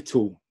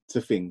non-committal to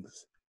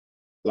things.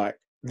 Like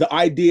the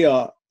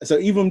idea, so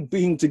even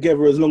being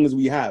together as long as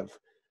we have,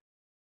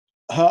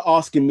 her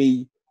asking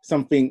me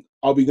something,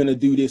 are we going to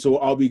do this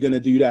or are we going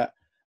to do that?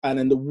 And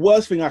then the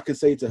worst thing I can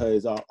say to her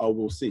is, I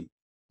will see.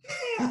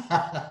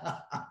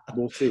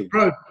 We'll see.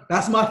 Bro,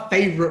 that's my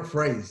favorite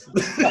phrase.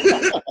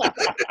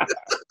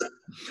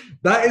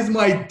 That is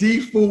my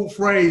default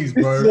phrase,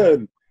 bro.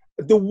 Listen,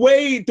 the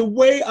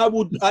way I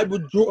would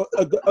draw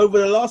over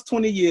the last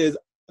 20 years,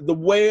 the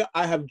way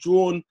I have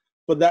drawn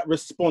for that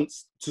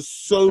response to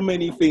so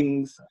many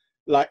things,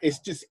 like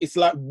it's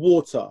like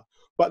water.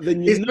 But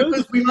then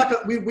because we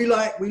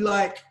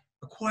like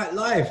a quiet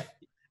life,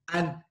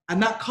 and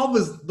that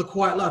covers the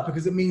quiet life,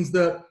 because it means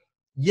that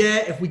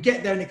if we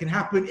get there and it can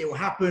happen, it will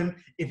happen.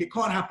 If it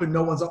can't happen,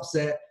 no one's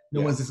upset,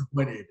 no one's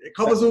disappointed. It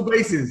covers all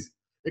bases.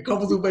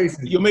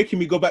 You're making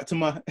me go back to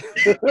my.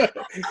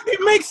 It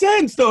makes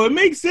sense, though. It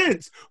makes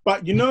sense.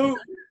 But you know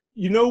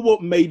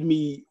what made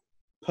me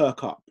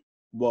perk up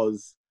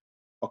was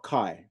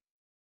Akai.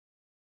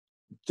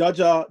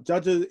 Jaja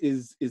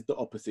is the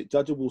opposite.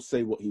 Jaja will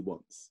say what he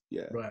wants.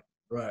 Yeah.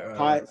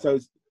 Right. So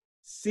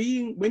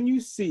when you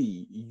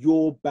see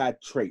your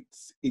bad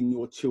traits in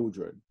your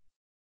children,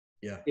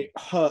 it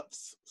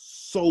hurts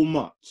so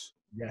much.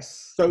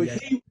 Yes. So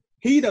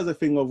he does a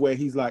thing of where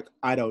he's like,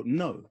 I don't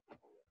know.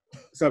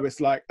 So it's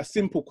like a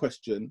simple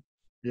question.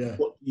 Yeah.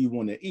 What do you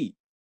want to eat?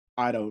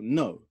 I don't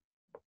know.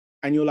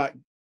 And you're like,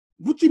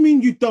 what do you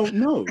mean you don't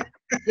know?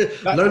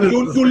 Like,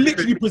 you're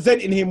literally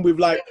presenting him with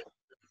like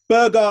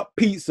burger,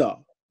 pizza.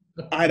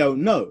 I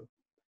don't know.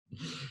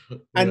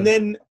 And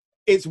then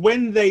it's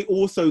when they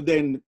also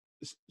then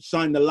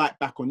shine the light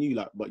back on you,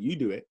 like, but you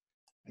do it.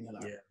 And you're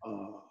like,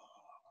 oh,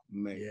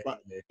 mate.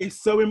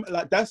 It's so,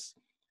 like, that's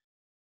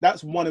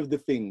one of the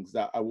things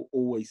that I will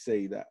always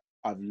say that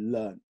I've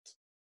learned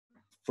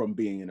from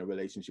being in a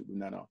relationship with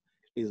Nana,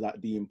 is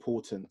like the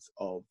importance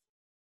of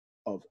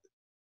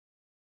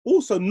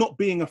also not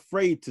being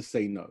afraid to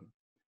say no.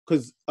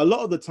 Because a lot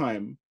of the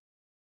time,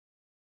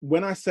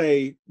 when I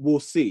say we'll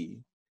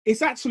see,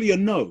 it's actually a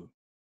no.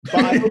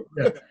 But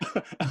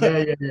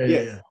I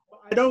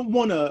don't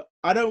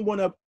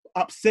wanna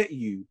upset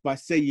you by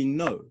saying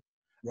no.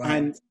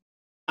 Right.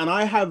 And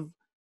I have,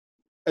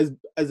 as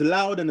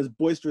loud and as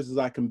boisterous as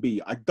I can be,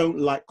 I don't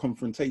like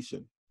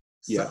confrontation.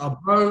 So,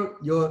 bro,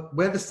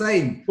 we're the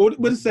same. We're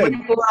the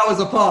same. 24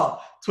 hours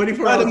apart.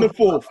 24 hours. Third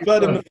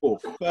and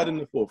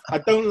the fourth. I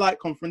don't like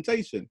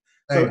confrontation.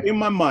 So in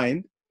my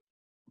mind,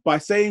 by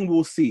saying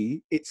we'll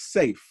see, it's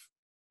safe.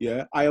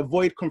 Yeah, I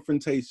avoid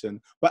confrontation.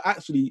 But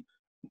actually,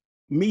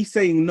 me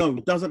saying no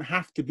doesn't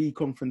have to be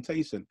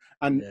confrontation.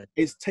 And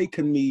it's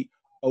taken me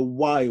a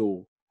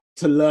while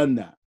to learn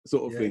that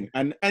sort of thing.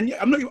 And I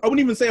wouldn't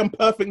even say I'm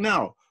perfect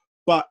now,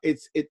 but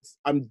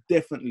I'm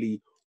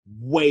definitely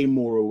way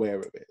more aware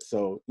of it.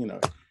 So,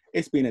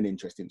 it's been an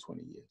interesting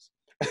 20 years.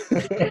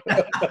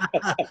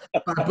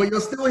 But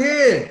you're still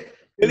here.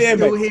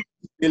 Still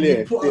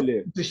here.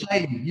 To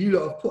shame. You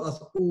lot have put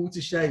us all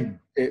to shame.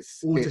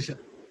 It's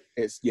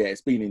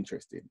been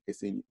interesting.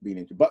 It's been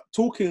interesting. But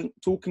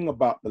talking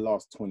about the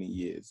last 20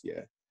 years,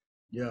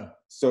 yeah.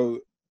 So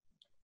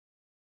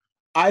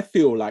I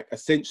feel like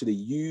essentially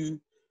you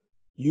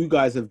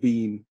guys have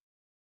been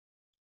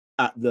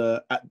at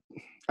the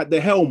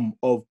helm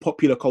of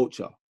popular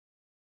culture,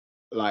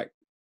 like,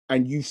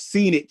 and you've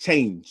seen it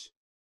change.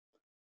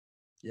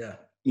 Yeah.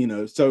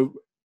 So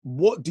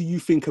what do you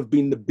think have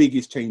been the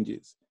biggest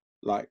changes,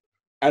 like,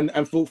 and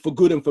for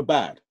good and for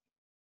bad?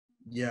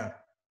 Yeah.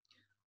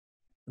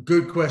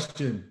 Good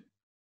question.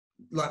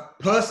 Like,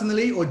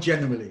 personally or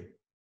generally?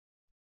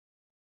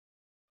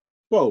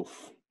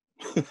 Both.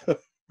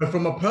 But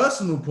from a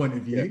personal point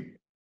of view,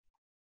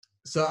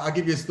 so I'll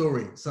give you a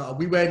story. So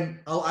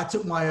I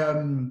took my,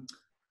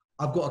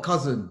 I've got a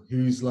cousin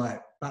who's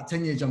like about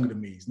 10 years younger than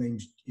me. His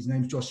name's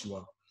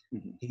Joshua.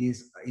 Mm-hmm.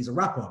 He's a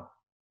rapper.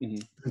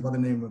 Mm-hmm. By the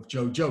name of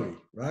Joey,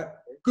 right?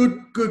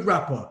 Good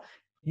rapper.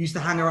 Used to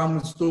hang around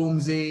with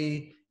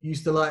Stormzy.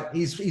 Used to like,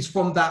 he's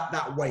from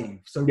that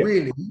wave. So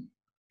really,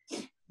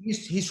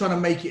 he's trying to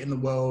make it in the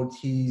world.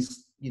 He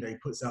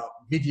puts out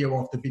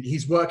video after video.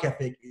 His work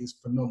ethic is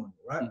phenomenal,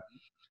 right? Mm-hmm.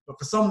 But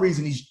for some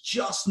reason, he's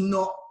just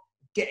not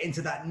getting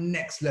to that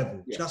next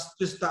level. Yeah.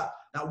 Just that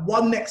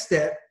one next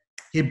step,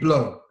 he'd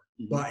blow.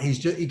 Mm-hmm. But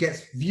he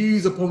gets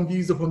views upon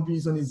views upon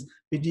views on his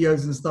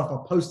videos and stuff. I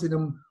posted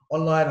them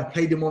online. I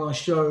played him on our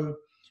show.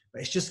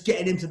 But it's just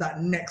getting him to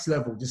that next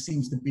level. Just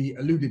seems to be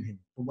eluding him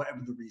for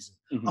whatever the reason.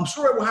 Mm-hmm. I'm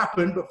sure it will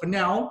happen, but for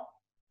now,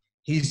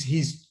 he's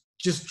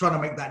just trying to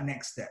make that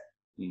next step.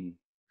 Mm-hmm.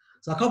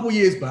 So a couple of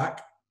years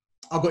back,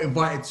 I got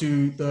invited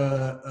to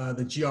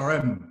the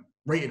GRM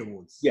Rated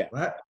Awards. Yeah.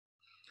 Right.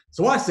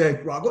 So I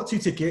said, right, I got 2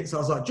 tickets. I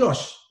was like,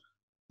 Josh,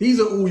 these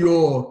are all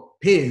your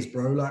peers,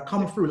 bro. Like,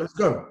 come through. Let's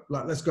go.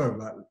 Like, let's go.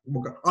 Like,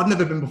 we'll go. I've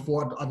never been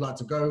before. I'd like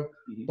to go,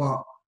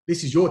 but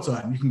this is your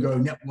time. You can go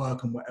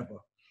network and whatever.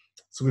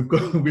 So we've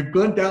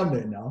gone down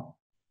there now,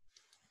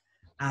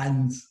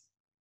 and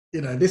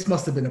you know, this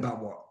must have been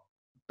about what?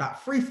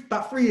 About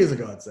 3 years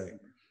ago, I'd say.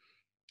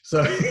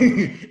 So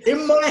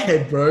in my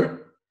head, bro,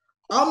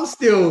 I'm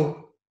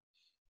still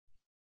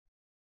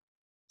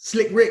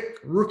Slick Rick,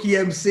 rookie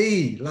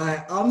MC.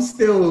 Like, I'm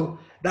still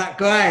that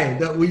guy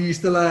that we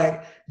used to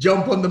like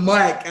jump on the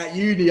mic at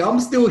uni. I'm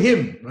still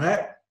him,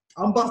 right?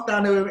 I'm bust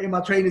down there in my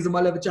trainers and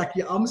my leather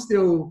jacket. I'm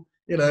still,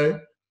 you know,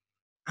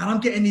 and I'm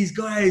getting these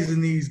guys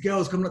and these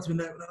girls coming up to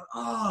me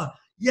like,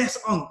 yes,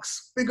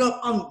 unks, big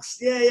up unks.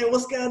 Yeah,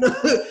 what's going on?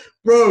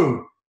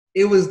 Bro,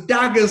 it was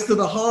daggers to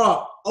the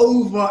heart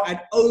over and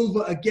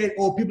over again.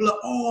 Or people are,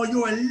 oh,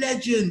 you're a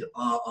legend.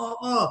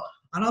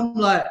 And I'm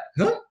like,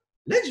 huh?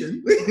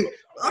 Legend?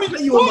 I'm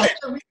playing you on my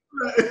show.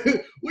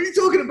 What are you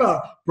talking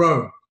about?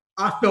 Bro,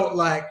 I felt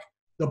like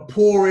the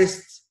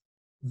poorest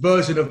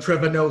version of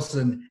Trevor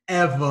Nelson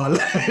ever.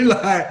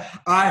 Like,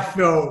 I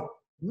felt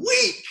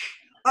weak.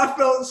 I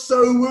felt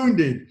so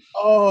wounded.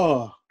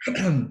 Oh.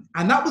 And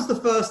that was the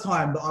first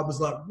time that I was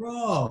like,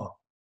 raw.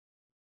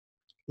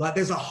 Like,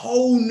 there's a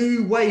whole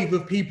new wave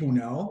of people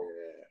now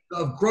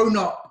that have grown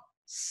up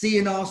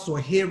seeing us or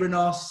hearing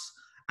us.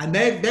 And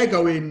they're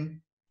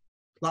going,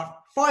 like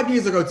 5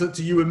 years ago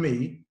to you and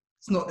me,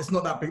 it's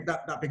not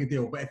that big a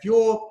deal. But if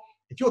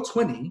you're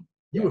 20,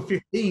 you were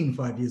 15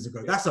 5 years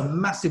ago. That's a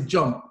massive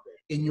jump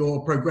in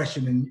your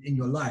progression in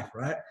your life,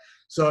 right?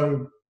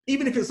 So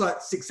even if it's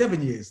like 6,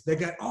 7 years, they're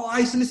going, oh, I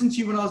used to listen to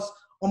you when I was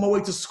on my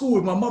way to school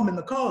with my mum in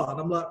the car. And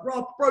I'm like,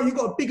 bro, you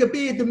got a bigger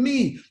beard than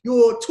me.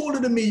 You're taller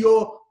than me.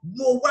 You're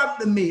more wamp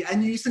than me.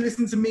 And you used to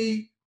listen to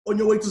me on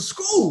your way to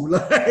school.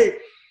 Like,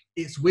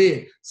 it's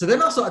weird. So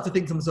then I started to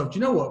think to myself, do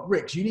you know what,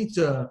 Rick, you need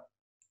to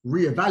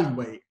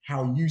reevaluate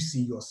how you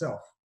see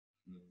yourself.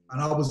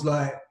 And I was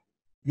like,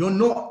 you're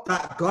not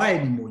that guy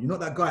anymore. You're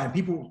not that guy. And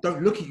people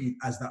don't look at you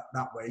as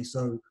that way.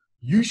 So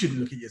you shouldn't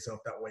look at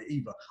yourself that way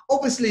either.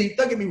 Obviously,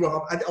 don't get me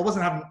wrong. I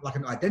wasn't having like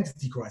an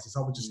identity crisis.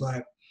 I was just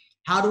like,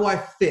 how do I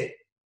fit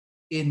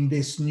in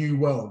this new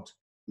world?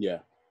 Yeah.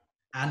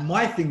 And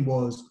my thing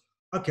was,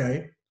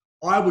 okay,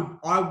 I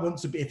want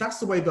to be, if that's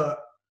the way that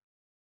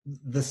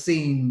the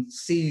scene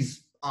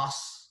sees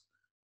us,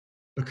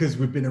 because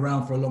we've been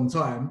around for a long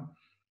time,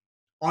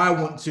 I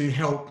want to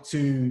help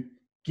to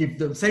give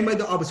them, same way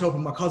that I was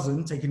helping my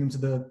cousin, taking him to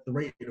the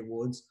Rated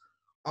Awards,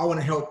 I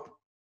want to help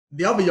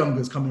the other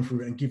youngers coming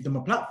through and give them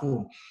a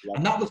platform. Yeah.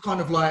 And that was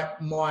kind of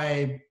like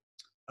my,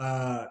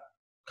 kind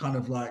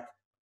of like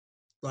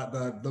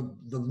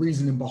the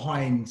reasoning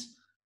behind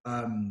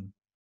the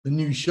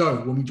new show.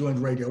 When we joined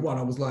Radio 1,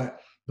 I was like,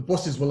 the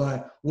bosses were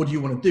like, what do you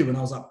want to do? And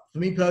I was like, for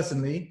me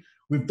personally,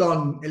 we've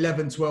done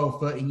 11, 12,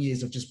 13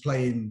 years of just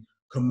playing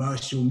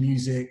commercial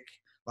music,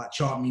 like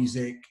chart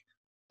music,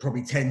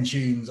 probably 10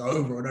 tunes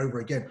over and over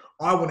again.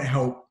 I want to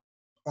help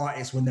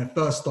artists when they're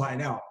first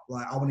starting out.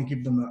 Like, I want to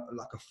give them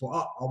a foot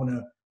up. I want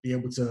to be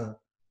able to,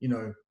 you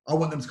know, I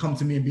want them to come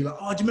to me and be like,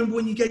 oh, do you remember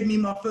when you gave me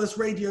my first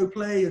radio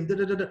play? And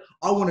da-da-da-da.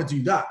 I want to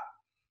do that.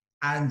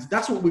 And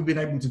that's what we've been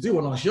able to do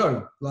on our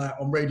show, like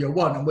on Radio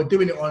 1. And we're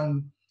doing it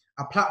on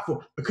a platform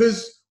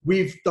because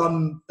we've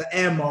done the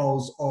air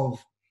miles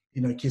of,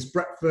 you know, Kiss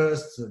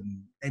Breakfast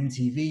and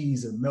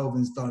MTVs, and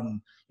Melvin's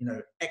done, you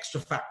know, Extra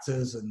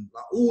Factors and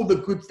like all the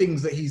good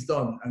things that he's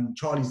done, and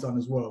Charlie's done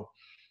as well.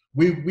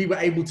 We were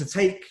able to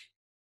take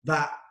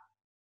that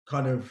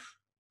kind of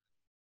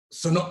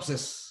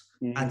synopsis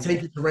and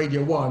take it to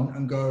Radio 1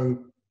 and go,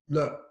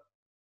 look,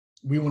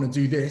 we want to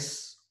do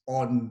this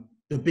on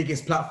the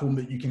biggest platform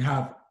that you can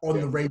have on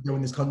the radio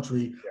in this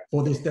country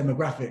for this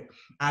demographic.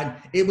 And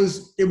it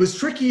was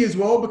tricky as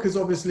well, because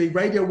obviously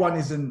Radio 1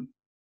 isn't,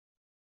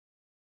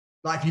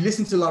 like, if you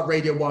listen to like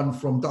Radio 1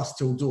 from dusk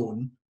till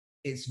dawn,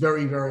 it's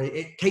very, very,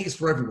 it caters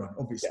for everyone,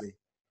 obviously. Yeah.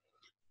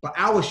 But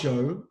our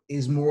show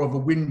is more of a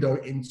window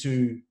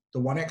into the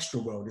One Extra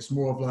world. It's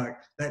more of like,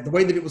 the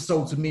way that it was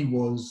sold to me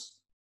was,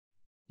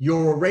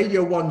 you're a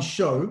Radio 1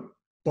 show,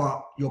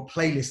 but your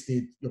playlist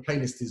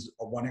is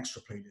a One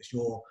Extra playlist.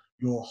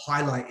 You're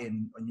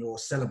highlighting and you're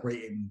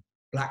celebrating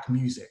Black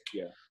music.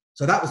 Yeah.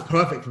 So that was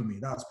perfect for me.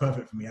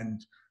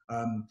 And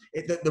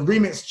the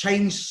remit's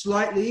changed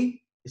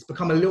slightly. It's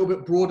become a little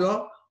bit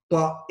broader,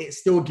 but it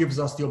still gives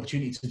us the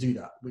opportunity to do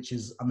that, which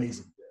is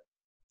amazing.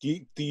 Do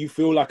you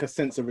feel like a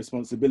sense of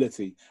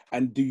responsibility?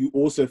 And do you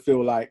also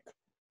feel like,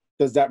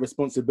 does that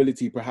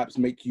responsibility perhaps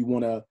make you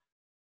want to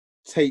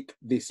take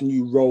this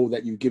new role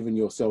that you've given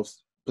yourself,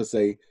 per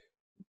se,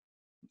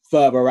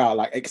 further out,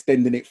 like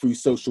extending it through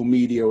social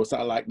media or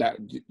something like that?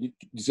 You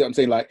see what I'm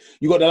saying? Like,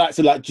 you got the likes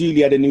of like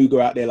Julia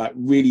Denuga out there, like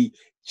really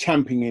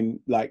championing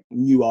like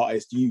new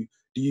artists. Do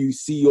you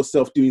see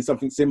yourself doing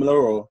something similar,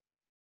 or?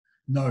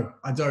 No,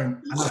 I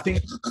don't. And I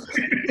think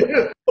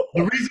the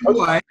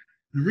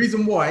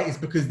reason why is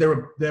because there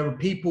are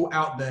people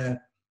out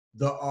there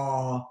that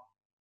are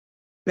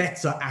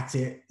better at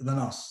it than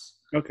us.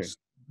 Okay.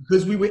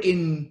 Because we were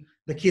in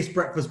the Kiss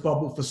Breakfast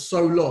bubble for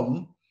so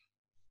long,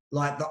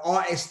 like the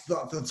artists,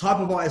 the type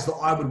of artists that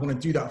I would want to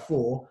do that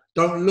for,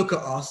 don't look at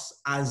us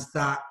as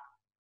that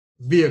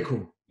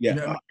vehicle. Yeah,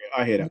 you know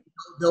I hear that.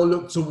 They'll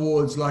look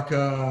towards like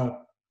a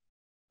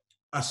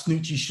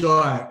Snoochie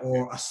Shy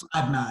or a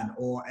Sladman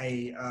or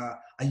a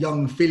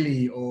young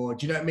Philly, or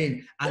do you know what I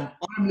mean? And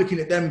I'm looking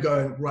at them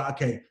going, right,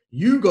 okay,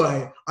 you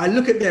guys, I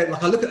look at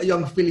a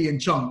young Philly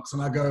and Chunks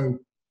and I go,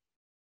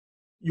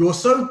 you're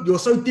so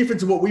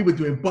different to what we were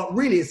doing, but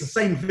really it's the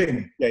same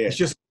thing. Yeah. It's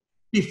just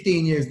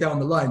 15 years down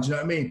the line, do you know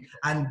what I mean?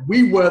 And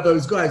we were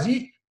those guys.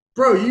 You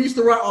used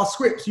to write our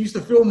scripts, you used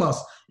to film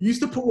us, you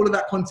used to put all of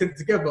that content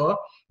together.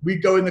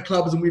 We'd go in the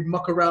clubs and we'd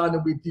muck around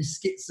and we'd do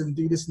skits and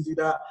do this and do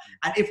that.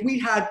 And if we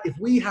had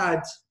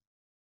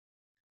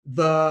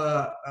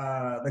the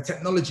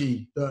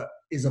technology that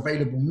is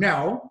available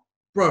now,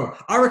 bro,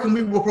 I reckon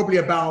we were probably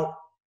about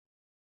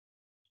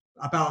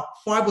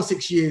 5 or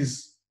 6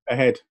 years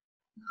ahead.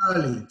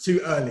 Too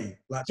early.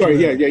 Like, sorry,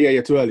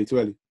 yeah, too early. You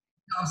know what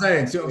I'm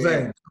saying? See what I'm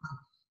saying?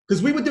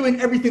 Because we were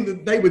doing everything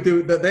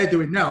that they're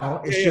doing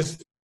now. It's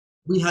just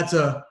we had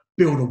to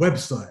build a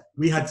website.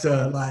 We had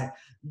to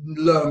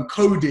learn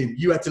coding.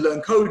 You had to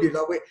learn coding.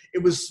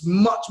 It was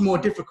much more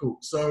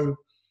difficult. So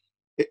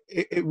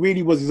it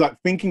really was. It's like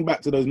thinking back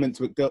to those meant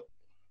to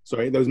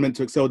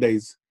excel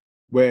days,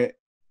 where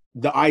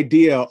the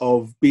idea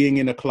of being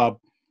in a club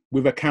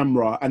with a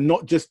camera and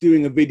not just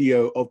doing a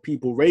video of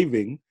people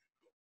raving,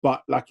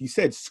 but like you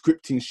said,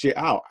 scripting shit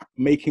out,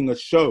 making a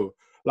show.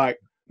 Like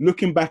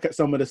looking back at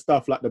some of the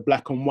stuff like the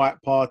Black and White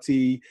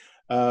Party,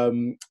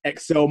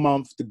 Excel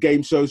Month, the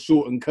game show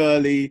Short and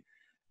Curly.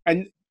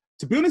 And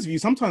to be honest with you,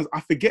 sometimes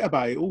I forget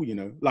about it all, you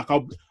know. Like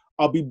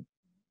I'll be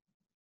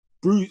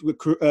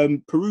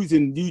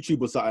perusing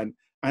YouTube or something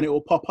and it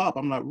will pop up.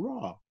 I'm like,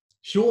 raw.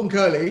 Short and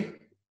Curly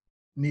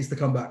needs to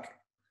come back.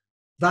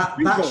 That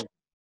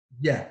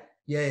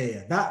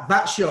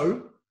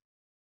show,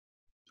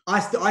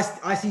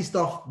 I see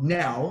stuff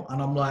now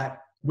and I'm like,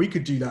 we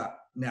could do that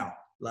now.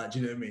 Like, do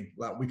you know what I mean?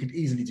 Like, we could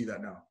easily do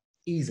that now.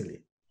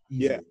 Easily.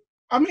 Yeah.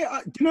 I mean,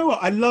 do you know what?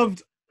 I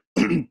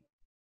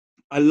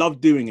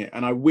loved doing it.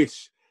 And I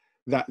wish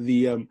that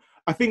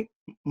I think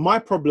my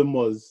problem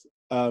was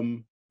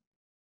a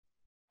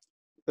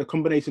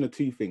combination of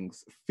two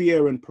things,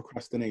 fear and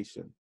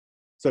procrastination.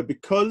 So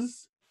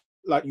because,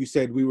 like you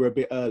said, we were a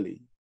bit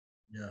early.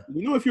 Yeah.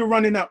 You know, if you're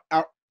running out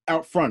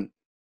front,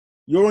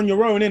 you're on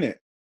your own, innit?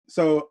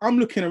 So I'm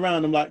looking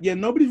around, I'm like, yeah,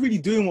 nobody's really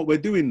doing what we're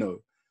doing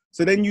though.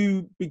 So then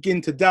you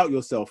begin to doubt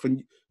yourself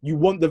and you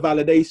want the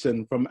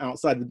validation from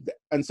outside.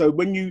 And so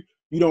when you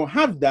don't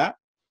have that,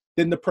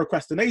 then the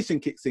procrastination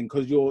kicks in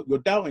because you're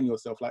doubting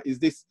yourself. Like, is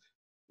this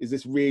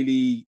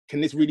really, can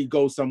this really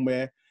go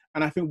somewhere?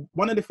 And I think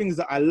one of the things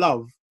that I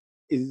love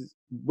is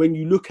when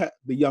you look at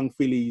the young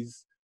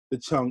Phillies, the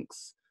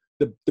Chunks,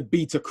 the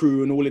Beta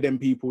Crew and all of them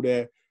people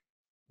there,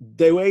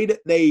 the way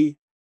that they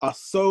are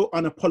so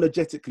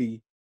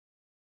unapologetically,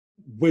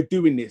 we're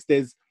doing this.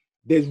 There's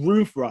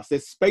room for us.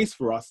 There's space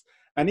for us.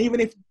 And even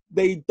if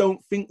they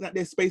don't think that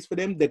there's space for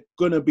them, they're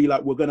going to be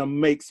like, we're going to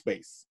make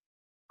space.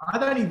 I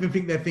don't even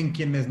think they're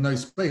thinking there's no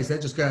space. They're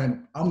just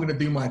going, I'm going to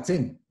do my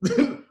thing.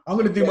 I'm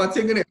going to do my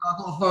thing, innit? I've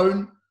got a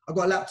phone, I've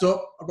got a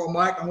laptop, I've got a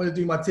mic, I'm going to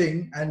do my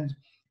thing. And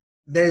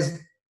there's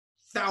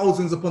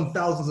thousands upon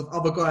thousands of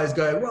other guys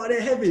going, well,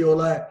 they're heavy, or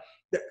like,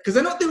 because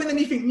they're not doing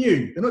anything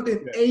new. They're not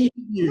doing anything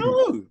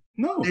new.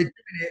 No. They're doing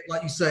it,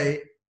 like you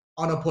say,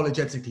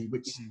 unapologetically,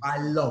 which I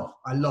love.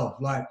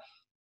 Like,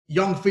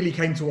 young Philly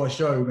came to our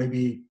show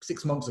maybe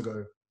 6 months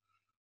ago,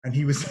 and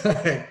he was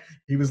like,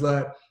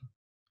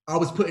 I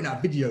was putting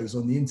out videos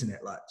on the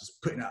internet, like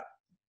just putting out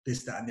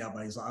this, that, and the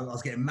other. He's like, I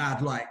was getting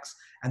mad likes,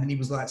 and then he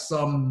was like,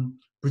 some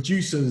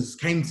producers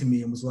came to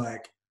me and was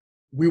like,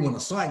 we want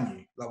to sign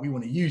you, like we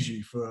want to use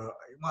you for,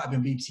 it might have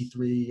been BBC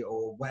Three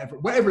or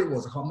whatever it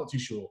was. I'm not too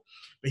sure,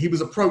 but he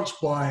was approached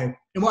by,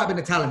 it might have been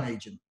a talent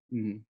agent.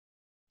 Mm-hmm.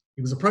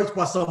 He was approached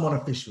by someone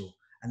official,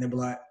 and they were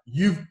like,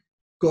 you've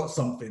got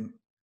something.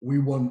 We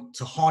want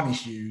to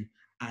harness you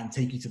and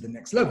take you to the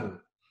next level.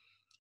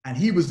 And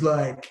he was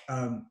like,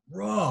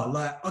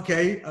 like,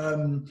 okay.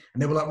 And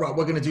they were like, right,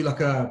 we're going to do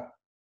like a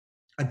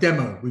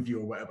demo with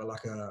you or whatever,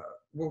 like a,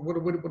 what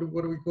do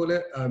we call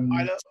it?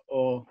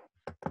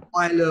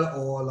 Pilot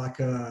or like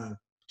a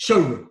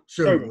showroom.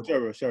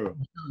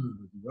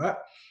 Right?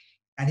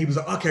 And he was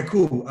like, okay,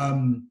 cool.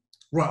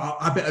 Right,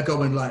 I better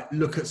go and like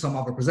look at some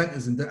other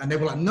presenters. And they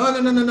were like,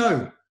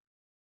 no.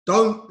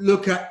 Don't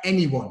look at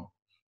anyone.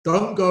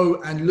 Don't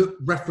go and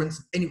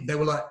reference any. They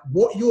were like,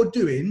 what you're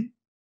doing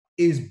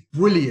is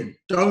brilliant.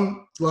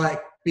 Don't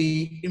like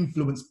be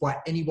influenced by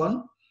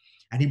anyone.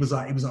 And he was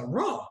like,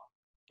 raw.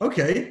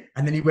 Okay.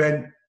 And then he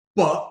went,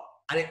 but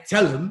I didn't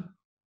tell him,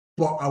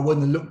 but I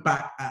want to look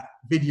back at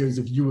videos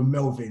of you and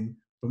Melvin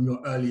from your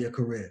earlier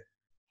career.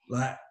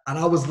 Like, and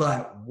I was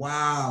like,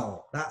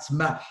 wow, that's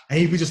mad. And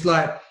he was just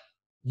like,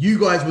 you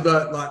guys were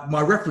like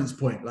my reference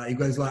point. Like, he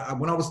goes like,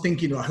 when I was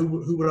thinking like,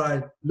 who would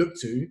I look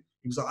to?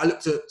 He was like, I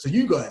looked to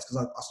you guys because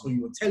I saw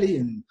you on telly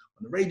and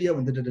the radio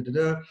and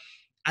da-da-da-da-da.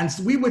 And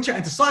so we were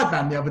chatting to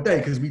Sideman the other day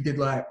because we did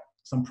like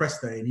some press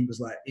day and he was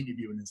like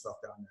interviewing and stuff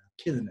down there,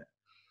 killing it.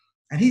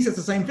 And he said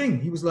the same thing.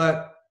 He was like,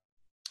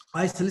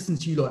 I used to listen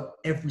to you like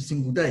every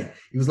single day.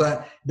 He was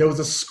like, there was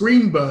a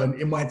screen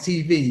burn in my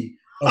TV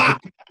of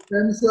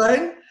the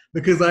sign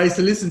because I used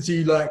to listen to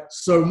you like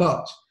so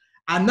much.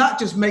 And that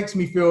just makes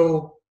me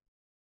feel,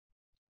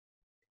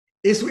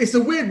 it's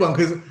a weird one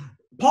because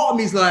part of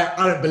me is like,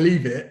 I don't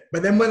believe it.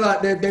 But then when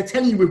like they're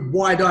telling you with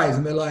wide eyes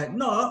and they're like,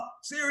 no,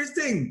 serious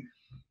thing.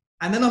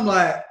 And then I'm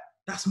like,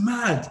 that's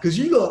mad. Because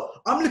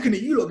I'm looking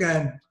at you lot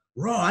going,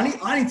 raw,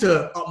 I need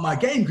to up my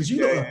game because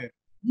you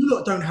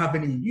lot don't have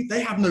any,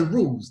 they have no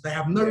rules. They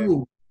have no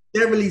rules.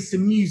 They're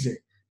releasing music.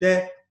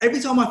 Every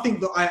time I think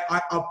that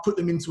I put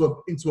them into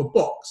a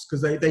box,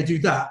 because they do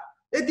that,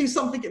 they do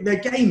something, they're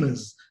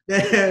gamers,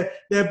 they're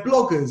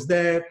bloggers,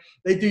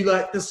 they do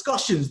like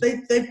discussions.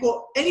 They've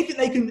got anything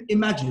they can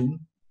imagine,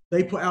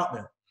 they put out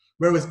there.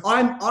 Whereas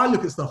I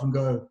look at stuff and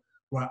go,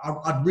 right,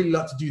 I'd really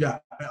like to do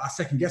that. I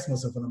second guess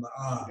myself and I'm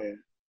like,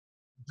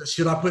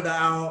 should I put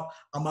that out?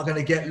 Am I going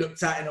to get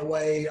looked at in a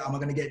way? Am I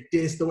going to get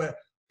dissed? The way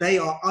they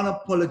are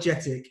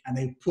unapologetic and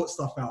they put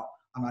stuff out,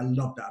 and I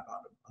love that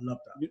about them. I love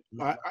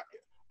that.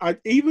 I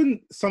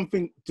even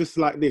something just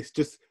like this,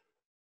 just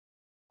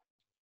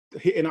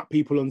hitting up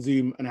people on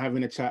Zoom and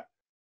having a chat,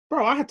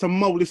 bro. I had to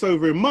mull this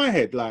over in my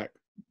head, like,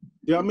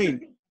 you know what I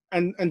mean?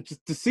 And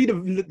just to see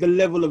the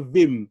level of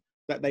vim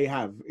that they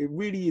have, it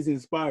really is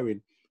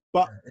inspiring.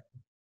 But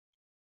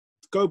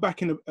going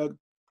back a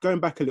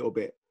little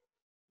bit,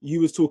 you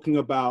was talking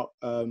about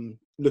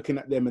looking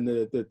at them and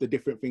the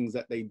different things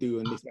that they do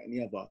and this, that, and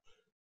the other.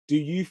 Do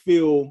you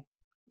feel,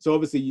 so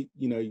obviously,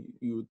 you know,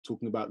 you were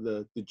talking about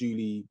the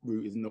Julie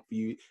route is not for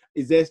you.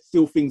 Is there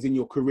still things in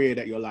your career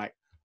that you're like,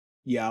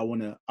 yeah, I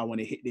wanna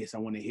hit this, I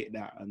wanna hit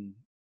that? And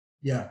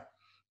yeah,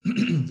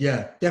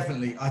 yeah,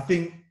 definitely. I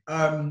think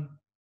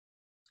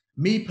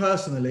me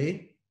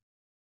personally,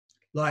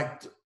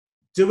 like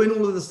doing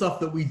all of the stuff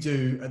that we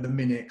do at the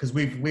minute, because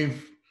we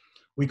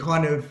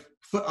kind of,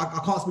 I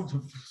can't speak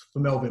for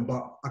Melvin,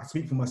 but I can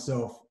speak for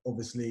myself,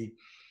 obviously.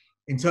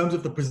 In terms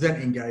of the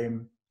presenting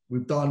game,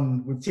 we've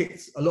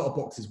ticked a lot of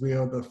boxes. We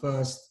are the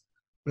first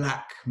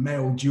black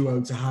male duo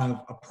to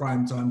have a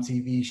primetime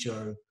TV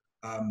show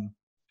on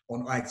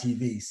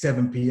ITV,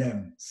 7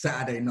 p.m.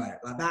 Saturday night.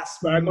 Like that's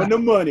bang on the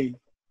money.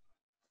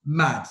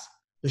 Mad.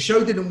 The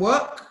show didn't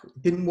work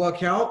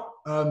out.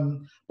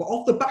 But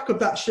off the back of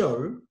that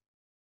show,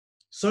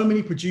 so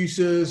many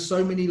producers,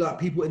 so many like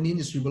people in the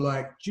industry were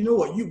like, do you know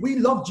what? We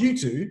loved you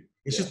two.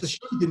 It's just the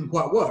show didn't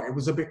quite work. It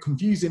was a bit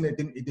confusing. It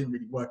didn't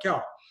really work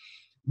out.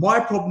 My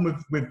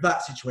problem with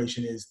that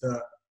situation is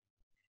that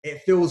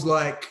it feels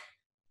like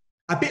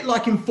a bit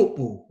like in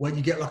football when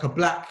you get like a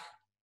black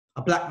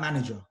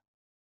manager.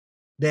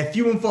 They're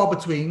few and far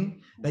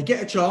between. They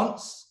get a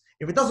chance.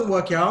 If it doesn't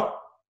work out,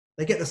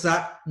 they get the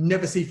sack. You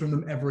never see from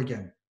them ever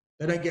again.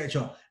 They don't get a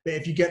chance. But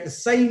if you get the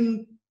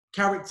same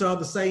character,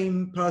 the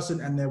same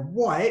person, and they're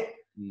white,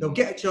 they'll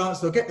get a chance.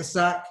 They'll get the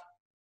sack.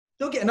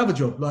 They'll get another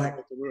job. Like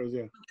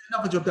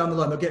another job down the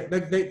line.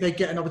 They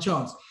get another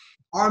chance.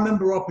 I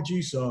remember our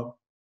producer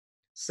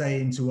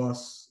saying to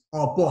us,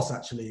 our boss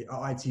actually at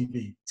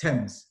ITV,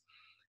 Thames,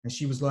 and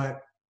she was like,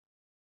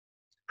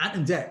 Ant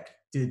and Dec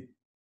did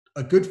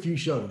a good few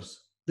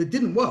shows that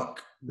didn't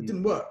work.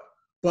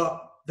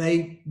 But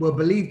they were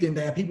believed in.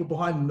 They had people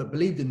behind them that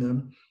believed in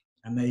them,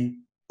 and they're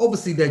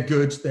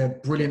good. They're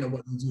brilliant at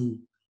what they do.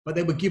 But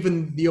they were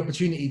given the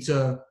opportunity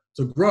to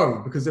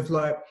grow, because no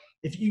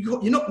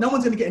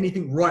one's going to get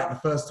anything right the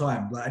first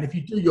time. Like, and if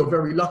you do, you're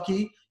very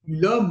lucky. You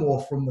learn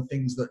more from the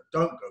things that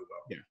don't go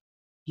well. Yeah,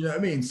 you know what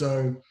I mean.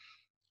 So,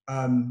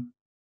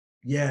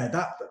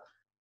 that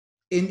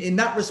in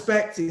that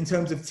respect, in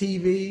terms of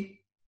TV,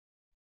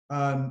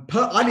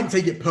 I didn't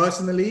take it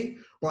personally,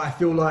 but I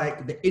feel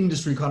like the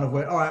industry kind of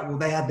went, all right, well,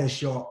 they had their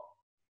shot,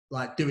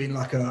 like doing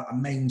like a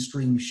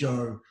mainstream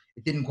show.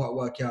 It didn't quite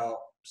work out,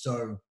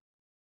 so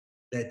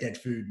they're dead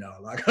food now,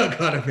 like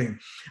kind of thing.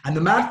 And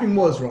the mad thing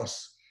was,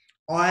 Ross,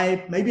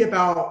 maybe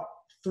about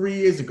 3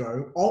 years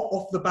ago,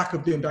 off the back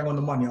of doing Bang on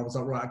the Money, I was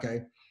like, right,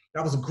 okay,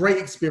 that was a great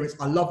experience.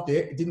 I loved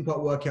it. It didn't quite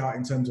work out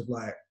in terms of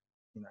like,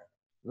 you know,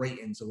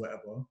 ratings or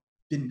whatever.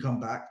 Didn't come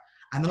back.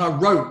 And then I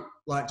wrote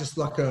like just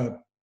like put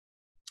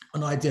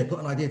an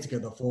idea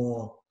together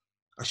for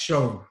a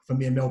show for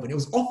me and Melvin. It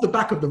was off the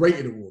back of the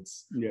Rated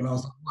Awards. Yeah. And I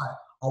was like, right,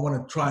 I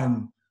want to try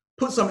and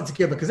put something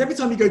together, because every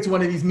time you go to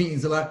one of these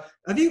meetings, they're like,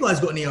 have you guys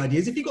got any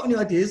ideas? If you've got any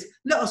ideas,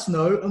 let us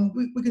know and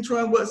we can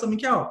try and work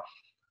something out.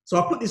 So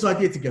I put this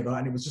idea together,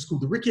 and it was just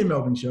called the Rickie and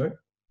Melvin Show.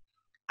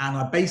 And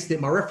I based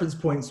it, my reference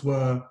points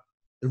were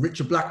the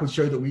Richard Blackwood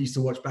show that we used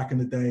to watch back in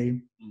the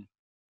day,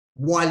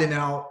 Wilding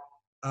Out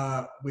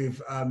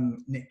with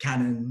Nick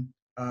Cannon.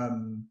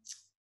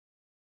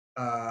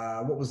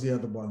 What was the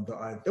other one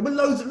there were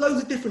loads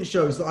of different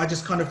shows that I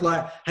just kind of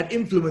like had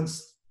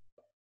influenced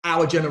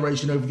our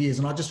generation over the years,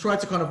 and I just tried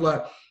to kind of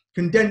like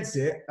condense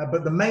it.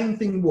 But the main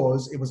thing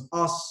it was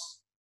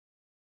us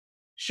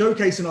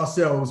showcasing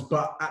ourselves,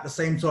 but at the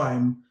same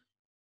time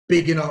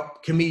bigging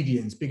up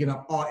comedians, bigging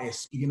up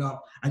artists, bigging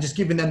up, and just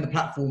giving them the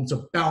platform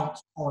to bounce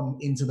on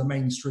into the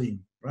mainstream,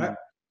 right?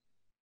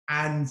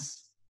 And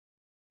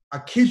I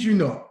kid you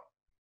not,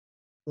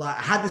 like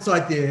I had this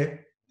idea,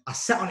 I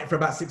sat on it for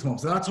about 6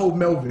 months, and I told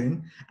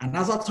Melvin, and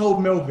as I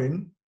told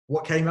Melvin,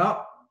 what came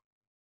out?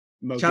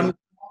 Mo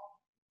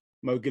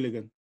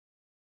Gilligan.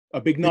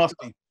 A Big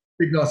Nasty.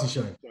 Big Nasty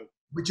show,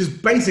 which is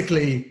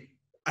basically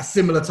a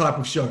similar type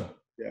of show.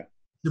 Yeah.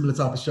 Similar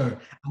type of show.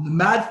 And the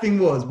mad thing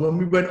was, when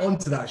we went on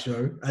to that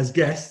show as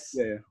guests,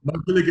 Mo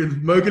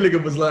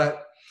Gilligan was like,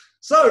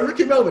 so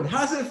Rickie Melvin,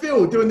 how does it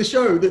feel doing the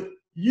show that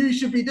you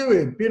should be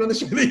doing, being on the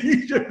show that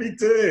you should be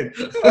doing?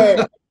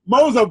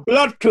 Mo's a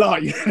blood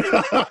clot.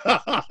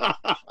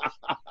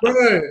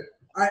 Bro,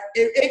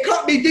 it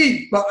cut me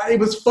deep, but it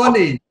was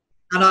funny.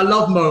 And I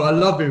love Mo. I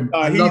love him.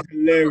 He's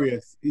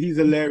hilarious. He's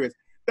hilarious.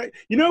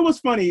 You know what's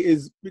funny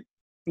is,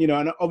 you know,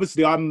 and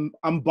obviously I'm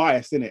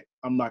biased in it.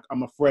 I'm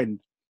a friend.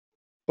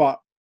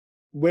 But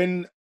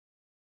when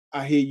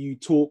I hear you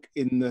talk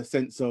in the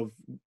sense of,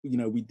 you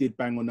know, we did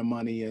bang on the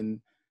money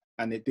and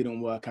it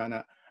didn't work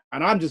out,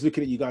 and I'm just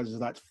looking at you guys as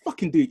like,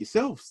 fucking do it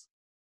yourselves.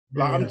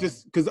 Like, I'm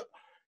just, because,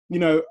 you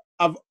know,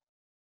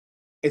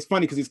 it's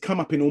funny because it's come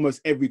up in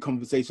almost every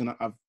conversation that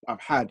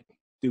I've had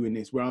doing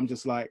this, where I'm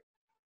just like,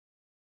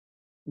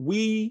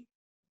 we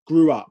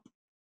grew up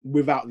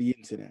without the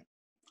internet.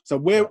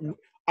 So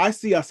I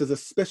see us as a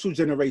special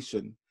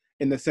generation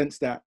in the sense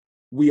that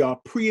we are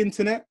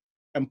pre-internet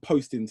and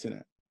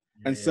post-internet.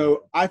 And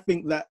so I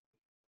think that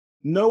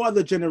no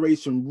other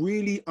generation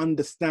really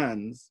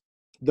understands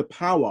the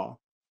power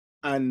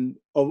and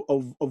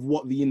of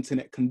what the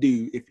internet can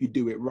do if you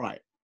do it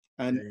right.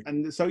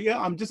 And so, yeah,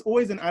 I'm just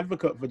always an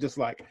advocate for just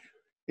like,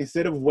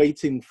 instead of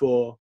waiting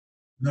for...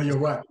 No, you're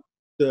right.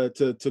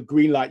 To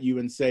greenlight you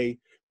and say,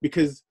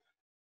 because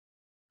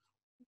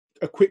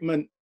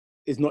equipment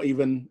is not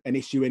even an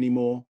issue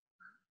anymore.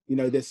 You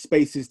know, there's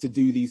spaces to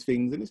do these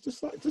things, and it's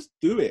just like, just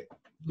do it.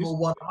 You're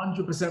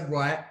 100%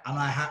 right, and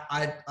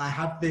I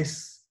have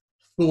this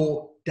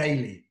thought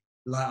daily.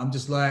 Like, I'm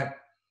just like,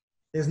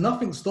 there's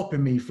nothing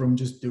stopping me from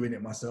just doing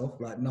it myself.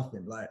 Like,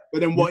 nothing. Like,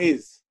 but then what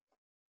is?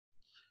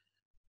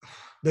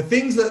 The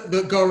things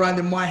that go around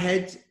in my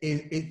head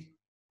is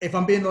if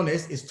I'm being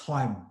honest, is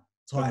time.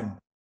 Okay.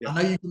 Yeah.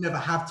 I know you can never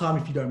have time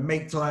if you don't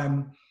make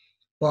time,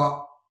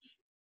 but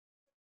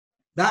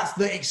that's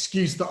the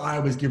excuse that I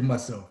always give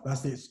myself.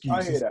 That's the excuse.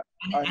 I hear that.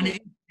 And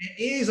it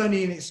is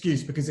only an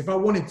excuse, because if I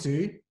wanted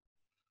to,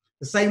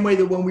 the same way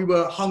that when we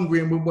were hungry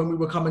and when we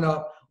were coming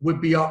up,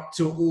 we'd be up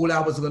till all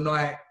hours of the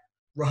night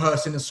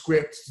rehearsing a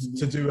script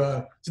to do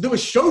a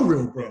show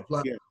reel, bro.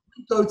 Like,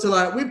 we'd go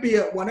to we'd be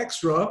at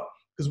 1Extra,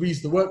 because we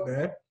used to work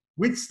there.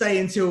 We'd stay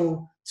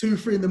until 2,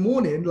 3 in the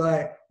morning,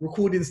 like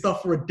recording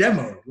stuff for a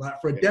demo,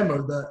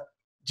 demo that,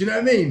 do you know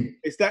what I mean?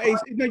 It's that,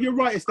 no, you're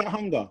right. It's that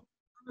hunger. I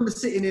remember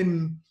sitting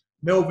in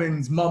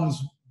Melvin's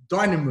mum's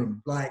dining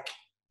room, like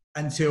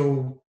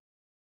until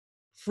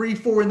 3,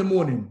 4 in the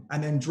morning,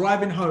 and then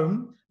driving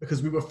home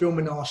because we were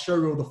filming our show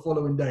reel the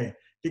following day.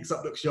 Fix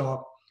Up, Look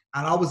Sharp.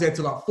 And I was there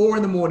till like 4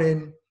 in the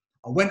morning.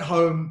 I went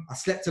home. I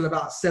slept till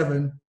about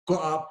 7,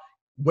 got up,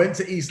 went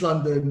to East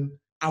London,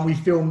 and we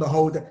filmed the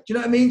whole day. Do you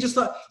know what I mean? Just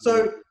like,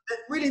 so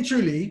really and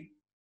truly,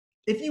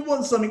 if you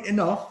want something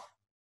enough,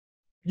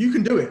 you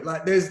can do it.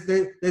 Like, there's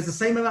the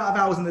same amount of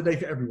hours in the day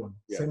for everyone.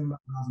 Yeah. Same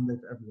amount of hours in the day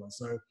for everyone.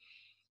 So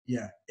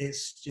yeah,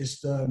 it's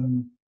just,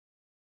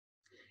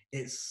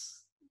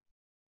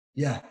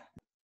 yeah.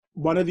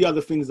 One of the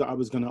other things that I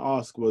was going to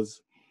ask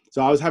was,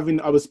 so I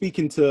was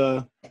speaking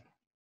to, do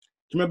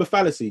you remember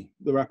Fallacy,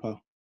 the rapper?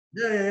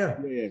 Yeah.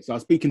 So I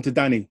was speaking to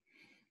Danny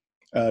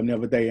the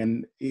other day,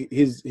 and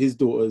his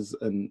daughter's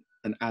an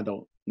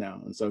adult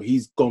now. And so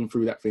he's gone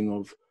through that thing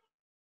of,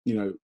 you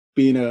know,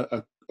 being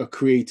a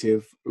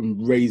creative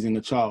and raising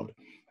a child.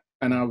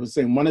 And I was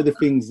saying, one of the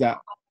things that...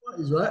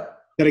 Parties, right?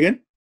 That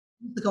again?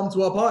 You used to come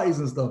to our parties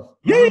and stuff.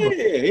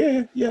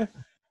 Yeah.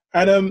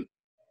 And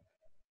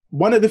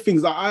one of the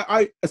things that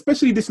I,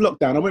 especially this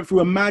lockdown, I went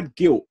through a mad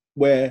guilt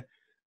where,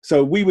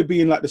 so we would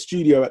be in like the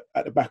studio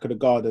at the back of the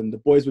garden, the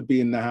boys would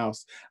be in the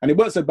house, and it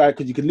weren't so bad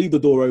because you could leave the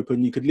door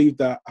open, you could leave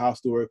the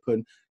house door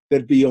open,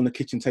 they'd be on the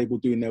kitchen table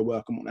doing their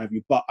work and what have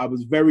you. But I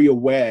was very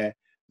aware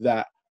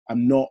that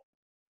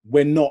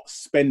we're not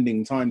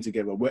spending time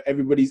together, where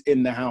everybody's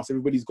in the house,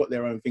 everybody's got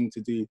their own thing to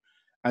do.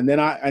 And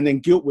then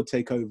guilt would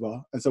take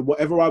over. And so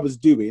whatever I was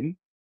doing,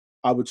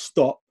 I would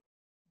stop,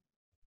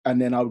 and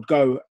then I would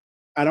go,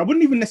 and I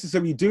wouldn't even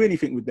necessarily do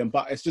anything with them,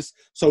 but it's just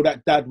so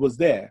that dad was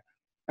there.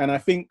 And I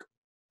think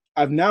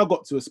I've now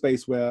got to a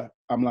space where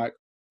I'm like,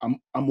 I'm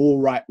all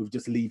right with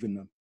just leaving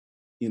them,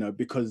 you know,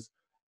 because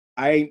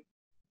I ain't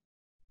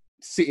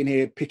sitting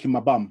here picking my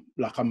bum.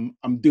 Like, I'm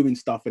doing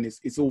stuff, and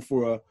it's all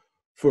for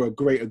a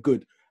greater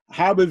good.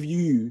 How have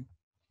you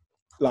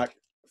like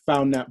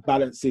found that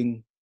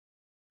balancing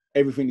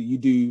everything that you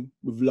do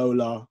with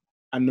Lola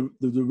and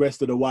the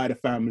rest of the wider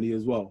family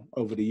as well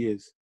over the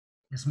years?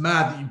 It's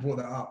mad that you brought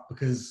that up,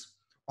 because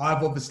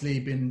I've obviously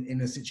been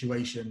in a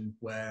situation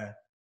where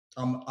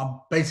I've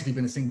basically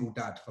been a single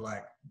dad for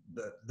like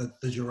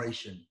the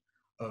duration.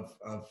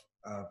 of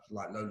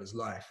like Lola's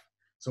life.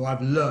 So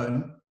I've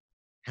learned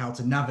how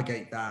to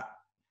navigate that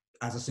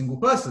as a single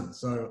person.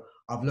 So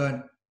I've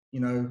learned,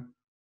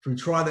 through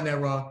trial and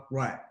error,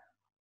 right,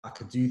 I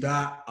could do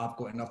that. I've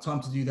got enough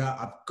time to do that.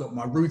 I've got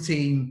my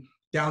routine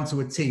down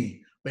to a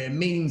T. But it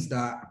means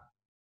that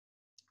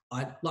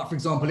like, for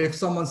example, if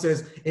someone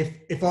says,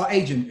 if our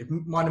agent, if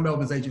mine and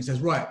Melvin's agent says,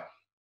 right,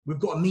 we've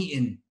got a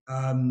meeting,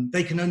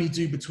 they can only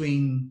do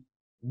between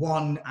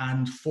 1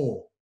 and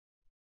 4.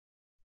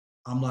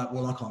 I'm like,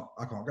 well, I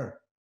can't go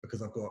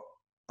because I've got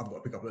to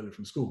pick up Lola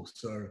from school.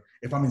 So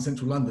if I'm in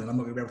central London, I'm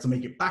not going to be able to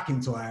make it back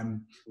in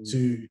time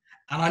and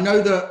I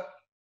know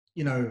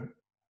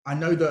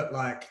that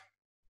like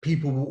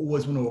people will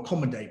always want to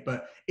accommodate,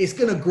 but it's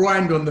going to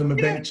grind on them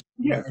eventually.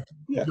 Yeah.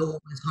 You're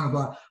always kind of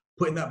like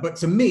putting that, but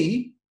to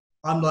me,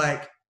 I'm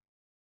like,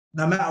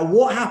 no matter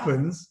what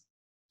happens,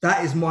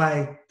 that is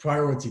my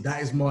priority.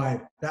 That's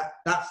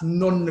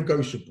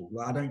non-negotiable.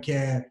 Like, I don't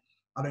care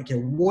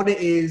what it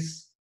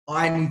is.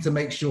 I need to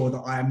make sure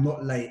that I am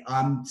not late.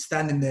 I'm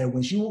standing there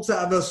when she walks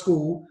out of her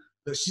school,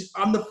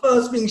 I'm the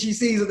first thing she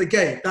sees at the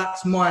gate.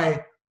 That's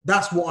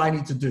what I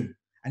need to do.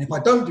 And if I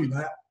don't do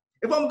that,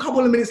 if I'm a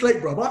couple of minutes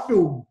late, bro, I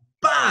feel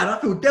bad. I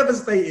feel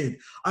devastated.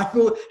 Have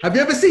you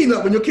ever seen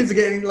that when your kids are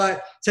getting like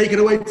taken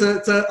away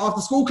to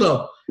after school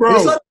club?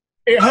 Bro,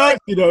 it hurts,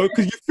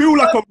 because you feel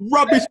like a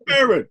rubbish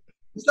parent.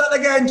 It's like they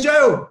get in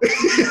jail.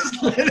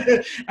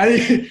 And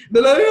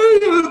they're like,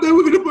 oh, they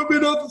were going to put me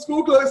in after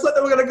school club. It's like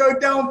they were going to go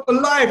down for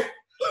life.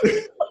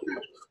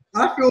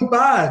 I feel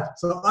bad.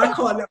 So I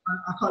can't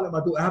let my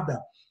daughter have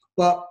that.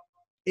 But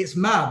it's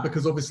mad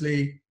because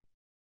obviously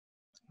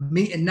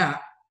meeting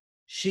Nat,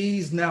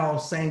 she's now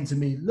saying to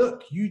me,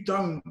 look, you've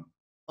got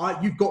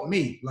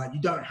me. Like, you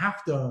don't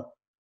have to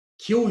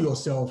kill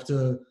yourself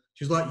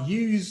she's like,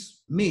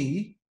 use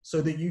me so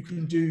that you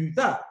can do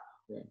that.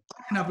 Yeah.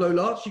 I can have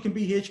Lola. She can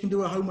be here. She can do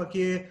her homework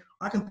here.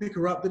 I can pick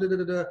her up. And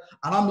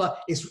I'm like,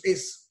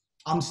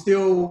 I'm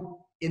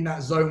still in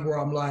that zone where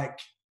I'm like,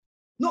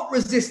 not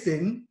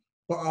resisting,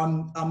 but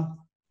I'm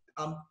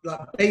like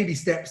baby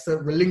steps to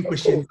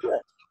relinquishing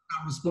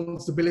that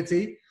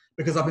responsibility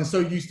because I've been so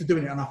used to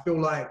doing it, and I feel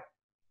like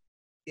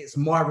it's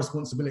my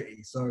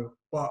responsibility. So,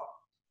 but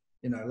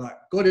like,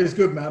 God is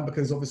good, man,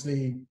 because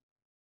obviously,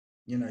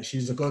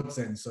 she's a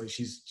godsend. So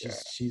she's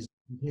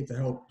here to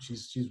help.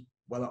 She's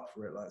well up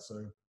for it. Like,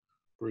 so,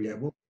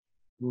 brilliant. Yeah,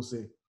 we'll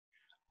see.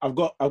 I've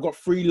got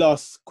 3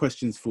 last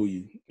questions for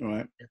you. All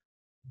right. Yeah.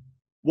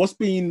 What's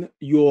been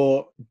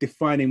your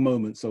defining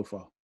moment so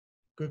far?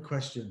 Good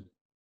question.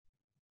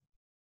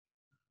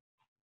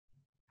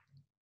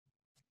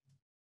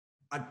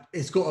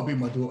 It's got to be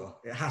my daughter.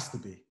 It has to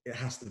be. It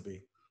has to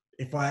be.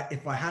 If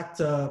I had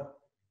to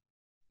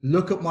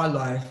look at my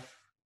life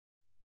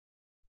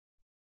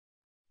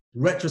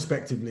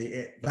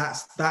retrospectively,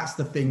 that's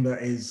the thing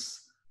that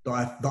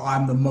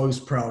I'm the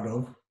most proud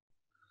of.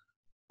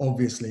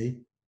 Obviously,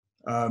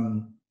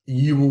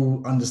 you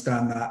will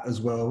understand that as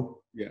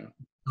well. Yeah,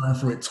 going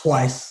through it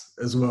twice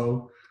as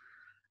well.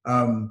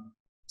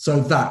 So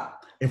that,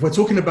 if we're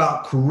talking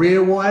about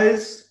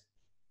career-wise,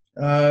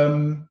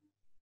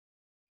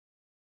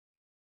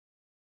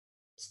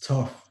 it's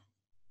tough.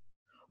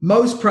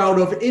 Most proud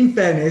of, in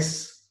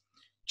fairness,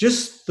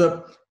 just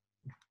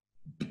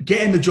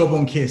getting the job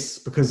on Kiss,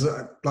 because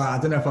I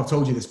don't know if I've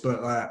told you this,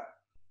 but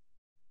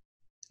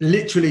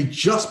literally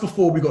just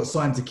before we got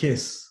signed to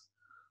Kiss,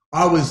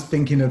 I was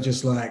thinking of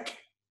just like,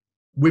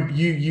 we've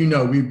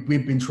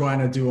been trying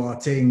to do our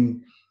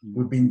thing.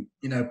 We've been,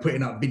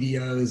 putting up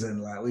videos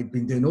and like we've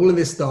been doing all of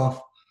this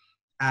stuff,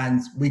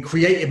 and we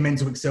created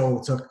Mental Excel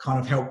to kind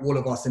of help all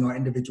of us in our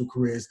individual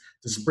careers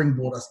to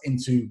springboard us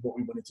into what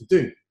we wanted to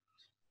do.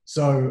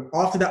 So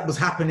after that was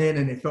happening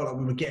and it felt like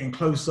we were getting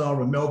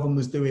closer, and Melvin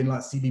was doing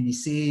like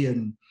CBBC,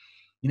 and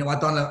I'd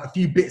done a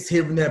few bits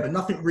here and there, but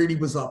nothing really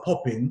was like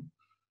popping.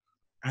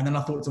 And then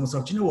I thought to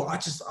myself, do you know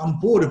what? I'm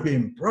bored of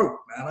being broke,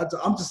 man.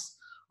 I'm just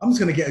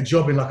going to get a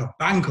job in like a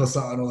bank or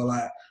something, or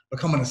like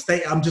become an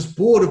estate. I'm just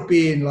bored of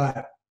being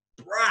like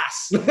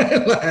brass,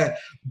 like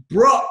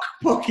Brock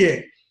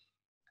pocket.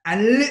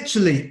 And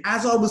literally,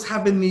 as I was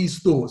having these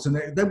thoughts, and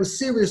they were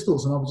serious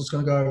thoughts, and I was just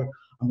going to go,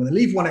 I'm going to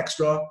leave one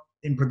extra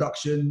in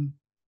production,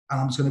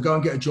 and I'm just going to go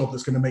and get a job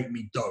that's going to make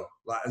me dough.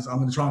 Like, I'm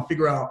going to try and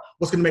figure out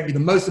what's going to make me the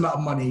most amount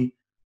of money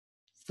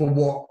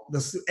for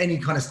any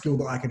kind of skill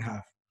that I can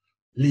have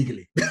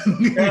legally.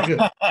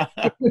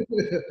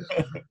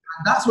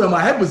 That's where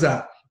my head was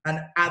at. And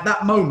at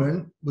that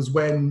moment was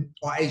when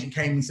our agent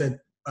came and said,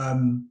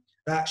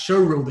 that show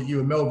reel that you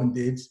and Melvin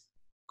did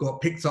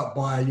got picked up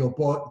by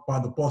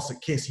the boss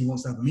at Kiss. He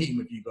wants to have a meeting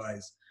with you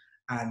guys.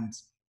 And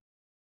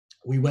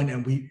we went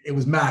and it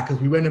was mad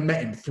because we went and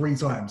met him 3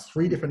 times,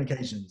 3 different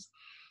occasions.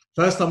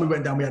 First time we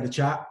went down, we had a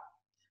chat,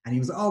 and he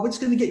was like, oh, we're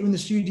just going to get you in the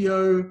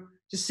studio,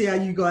 just see how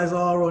you guys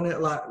are on it,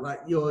 like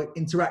your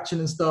interaction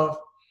and stuff.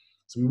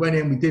 So we went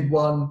in, we did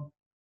one.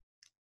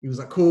 He was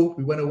like, cool.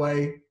 We went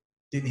away,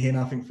 didn't hear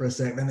nothing for a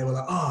sec. Then they were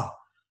like,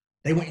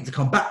 they want you to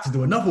come back to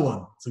do another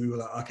one. So we were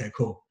like, okay,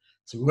 cool.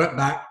 So we went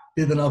back,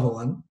 did another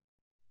one.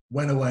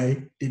 went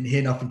away, didn't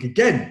hear nothing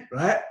again,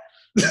 right?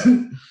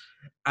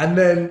 And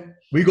then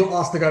we got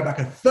asked to go back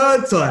a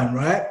third time,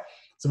 right?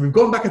 So we've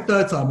gone back a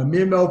third time, and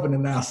me and Melvin are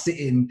now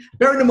sitting,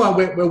 bearing in mind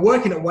we're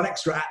working at 1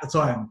 Extra at the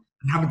time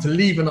and having to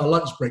leave in our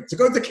lunch break to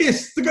go to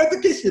Kiss,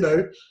 you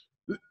know,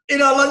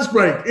 in our lunch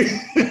break.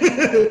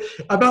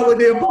 About with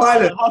the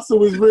pilot. The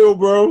hustle is real,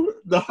 bro.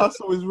 The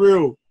hustle is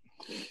real.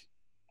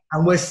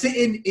 And we're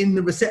sitting in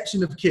the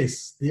reception of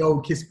Kiss, the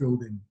old Kiss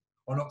building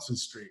on Oxford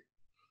Street.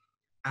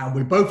 And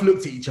we both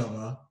looked at each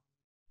other,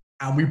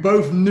 and we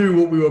both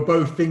knew what we were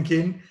both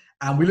thinking.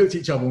 And we looked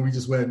at each other and we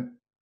just went,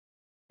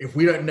 if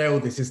we don't nail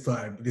this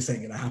time, this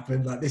ain't gonna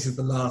happen. Like, this is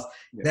the last.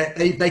 Yeah.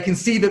 They can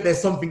see that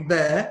there's something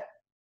there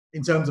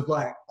in terms of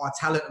like our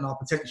talent and our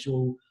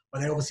potential,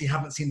 but they obviously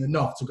haven't seen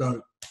enough to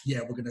go,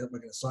 yeah, we're gonna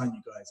sign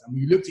you guys. And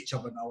we looked at each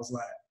other and I was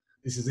like,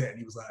 this is it. And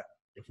he was like,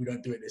 if we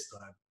don't do it this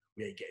time,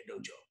 we ain't getting no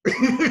job.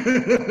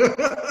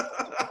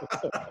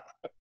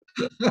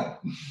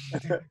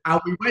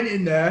 And we went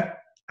in there,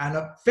 and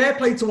fair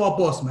play to our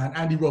boss, man,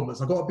 Andy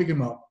Roberts. I got to big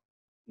him up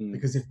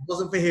because if it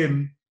wasn't for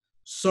him,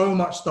 so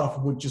much stuff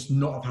would just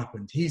not have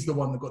happened. He's the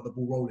one that got the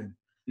ball rolling.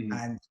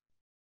 And,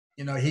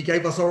 you know, he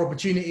gave us our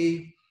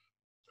opportunity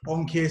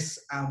on Kiss,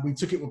 and we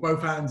took it with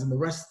both hands, and the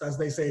rest, as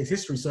they say, is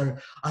history. So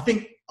I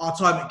think our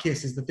time at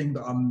Kiss is the thing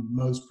that I'm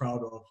most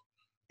proud of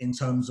in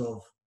terms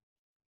of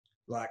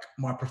like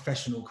my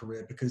professional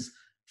career, because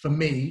for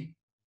me,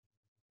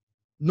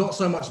 not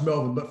so much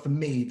Melvin, but for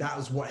me, that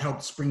was what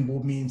helped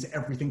springboard me into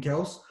everything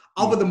else.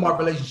 Other than my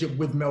relationship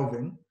with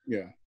Melvin,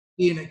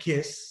 being at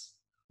Kiss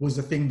was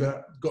the thing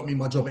that got me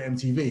my job at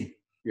MTV.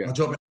 My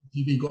job at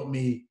MTV got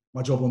me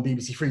my job on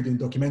BBC Three doing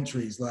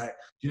documentaries. Like,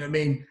 do you know what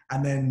I mean?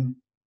 And then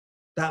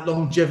that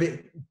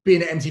longevity,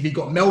 being at MTV,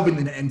 got Melvin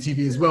in at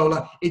MTV as well.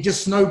 Like, it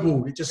just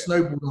snowballed. It just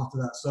snowballed after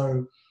that.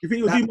 So, you think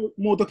you'll do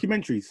more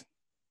documentaries?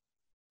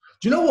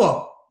 Do you know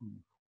what?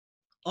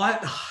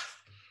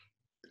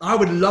 I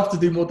would love to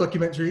do more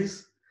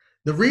documentaries.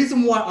 The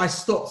reason why I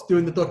stopped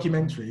doing the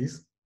documentaries,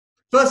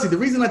 firstly, the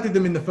reason I did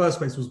them in the first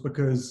place was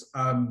because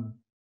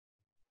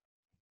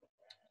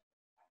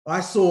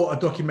I saw a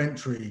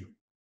documentary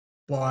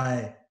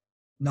by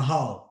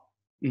Nihal.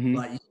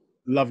 Like,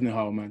 love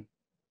Nihal, man.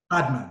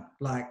 Bad man.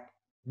 Like,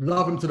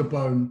 love him to the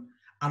bone.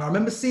 And I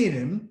remember seeing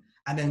him,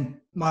 and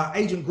then my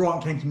agent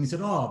Grant came to me and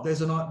said, "Oh,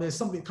 there's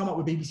something come up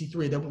with BBC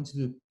Three. They want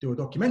to do a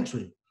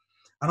documentary."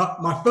 And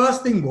my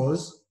first thing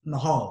was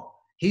Nihal.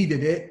 He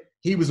did it.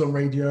 He was on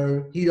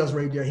radio. He does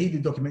radio. He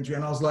did documentary.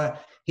 And I was like,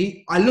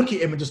 I look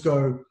at him and just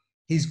go,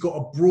 he's got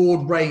a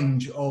broad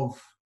range of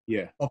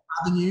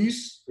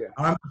avenues. And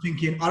I'm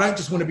thinking, I don't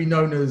just want to be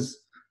known as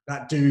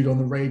that dude on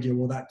the radio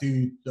or that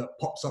dude that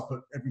pops up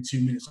every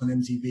 2 minutes on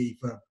MTV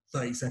for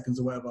 30 seconds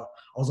or whatever.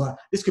 I was like,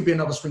 this could be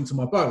another string to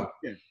my bow.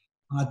 And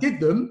I did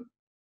them.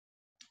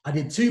 I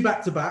did 2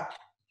 back-to-back.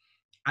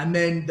 And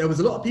then there was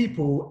a lot of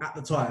people at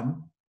the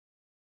time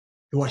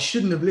who I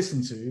shouldn't have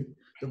listened to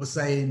that were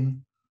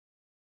saying,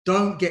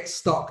 don't get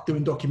stuck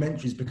doing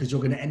documentaries because you're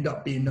going to end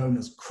up being known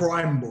as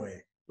Crime Boy.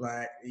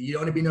 Like, you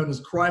don't want to be known as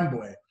Crime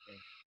Boy.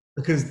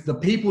 Because the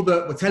people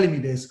that were telling me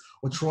this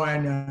were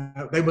trying,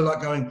 they were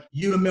like going,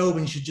 you and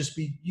Melvin should just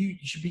be, you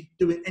should be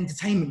doing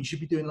entertainment. You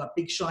should be doing like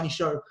big shiny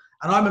show.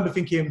 And I remember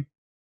thinking,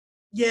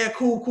 yeah,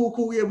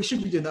 cool. Yeah, we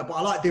should be doing that. But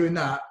I like doing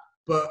that.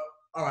 But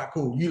all right,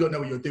 cool. You don't know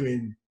what you're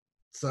doing.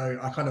 So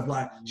I kind of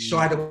like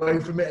shied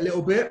away from it a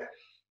little bit.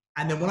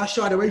 And then when I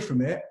shied away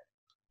from it,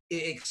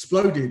 it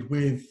exploded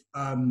with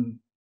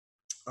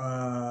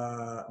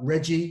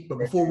Reggie, but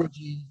before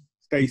Reggie,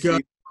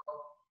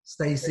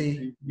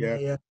 Stacey.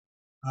 Yeah.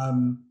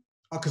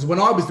 Because when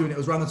I was doing it, it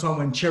was around the time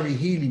when Cherry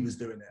Healey was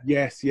doing it.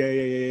 Yes, yeah.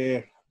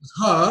 It was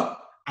her,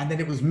 and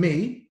then it was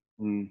me,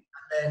 and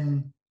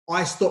then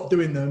I stopped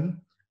doing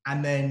them,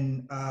 and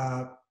then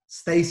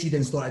Stacey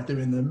then started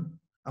doing them,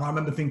 and I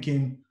remember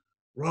thinking,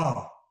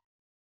 rah,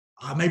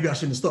 maybe I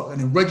shouldn't have stopped. And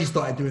then Reggie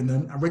started doing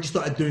them, and Reggie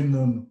started doing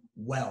them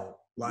well.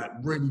 Like,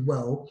 really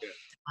well.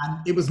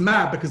 And it was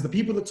mad because the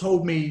people that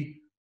told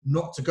me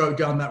not to go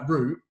down that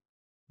route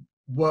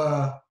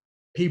were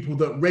people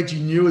that Reggie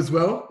knew as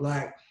well.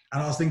 Like,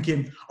 and I was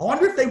thinking, I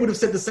wonder if they would have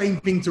said the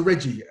same thing to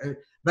Reggie.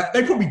 But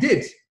they probably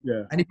did.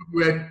 Yeah. And he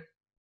probably went,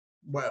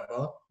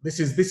 whatever. This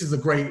is a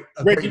great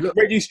look.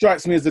 Reggie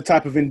strikes me as the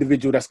type of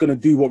individual that's going to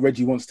do what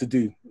Reggie wants to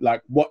do.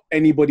 Like, what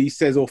anybody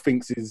says or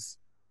thinks is.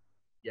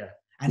 Yeah.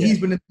 And he's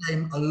been in the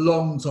game a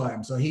long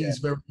time. So he's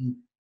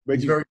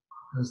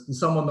he's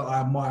someone that I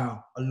admire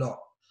a lot.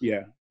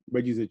 Yeah,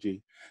 Reggie's a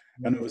G.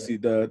 And obviously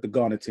the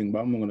Ghana thing,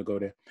 but I'm not going to go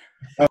there.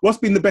 What's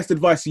been the best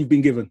advice you've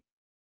been given?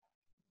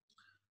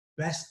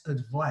 Best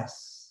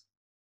advice?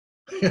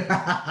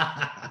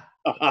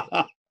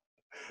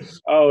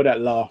 Oh, that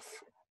laugh.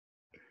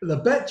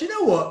 Do you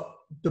know what?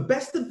 The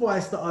best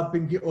advice that I've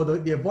been given, or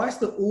the advice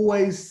that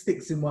always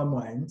sticks in my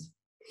mind,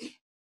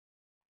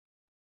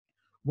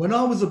 when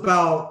I was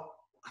about,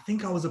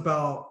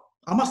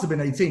 I must have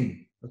been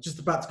 18. I was just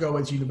about to go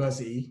away to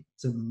university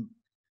to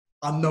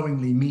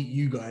unknowingly meet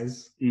you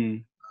guys.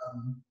 And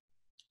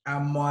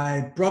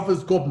my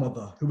brother's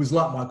godmother, who was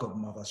like my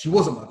godmother, she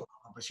wasn't my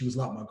godmother, but she was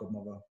like my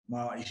godmother,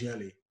 my auntie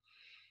Shirley.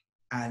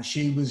 And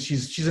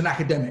she's an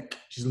academic.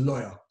 She's a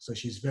lawyer, so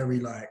she's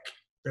very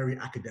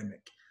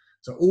academic.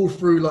 So all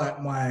through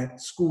like my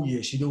school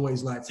year, she'd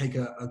always like take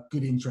a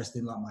good interest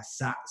in like my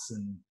SATs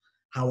and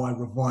how I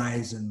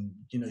revise and,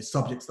 you know,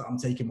 subjects that I'm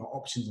taking, my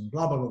options and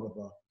blah, blah, blah, blah,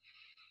 blah.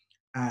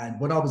 And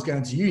when I was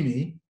going to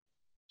uni,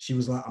 she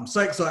was like, I'm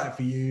so excited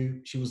for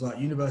you. She was like,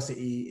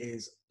 university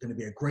is going to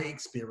be a great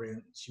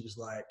experience. She was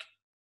like,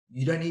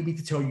 you don't need me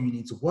to tell you you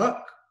need to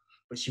work.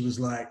 But she was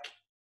like,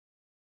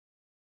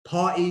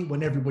 party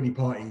when everybody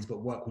parties,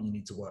 but work when you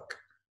need to work.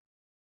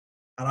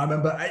 And I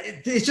remember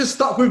it's just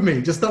stuck with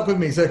me,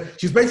 So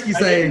she's basically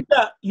saying,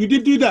 you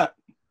did do that.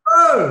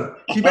 Oh,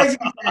 she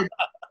basically said,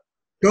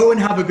 go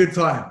and have a good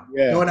time.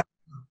 Yeah.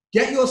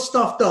 Get your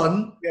stuff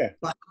done, yeah,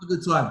 but have a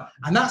good time.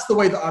 And that's the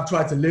way that I've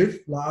tried to live.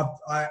 Like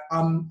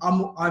I'm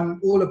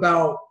all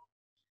about,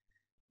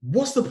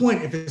 what's the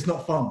point if it's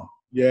not fun?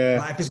 Yeah.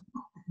 Like if it's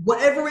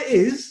whatever it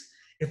is,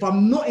 if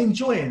I'm not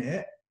enjoying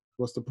it,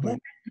 what's the point?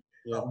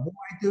 Why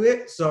do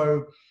it?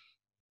 So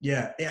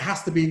yeah, it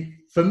has to be,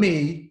 for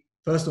me,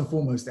 first and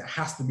foremost, it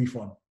has to be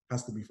fun. It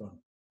has to be fun.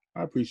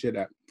 I appreciate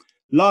that.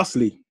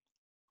 Lastly,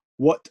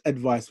 what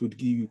advice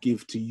would you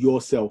give to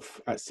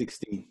yourself at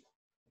 16?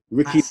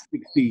 Rickie at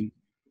 16,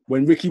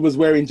 when Rickie was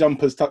wearing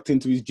jumpers tucked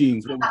into his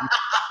jeans. I don't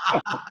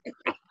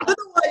know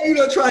why you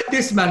don't try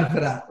this man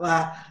for that.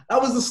 Like,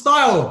 that was the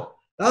style.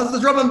 That was the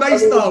drum and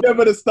bass style. It was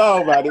never the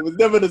style, man. It was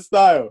never the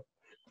style.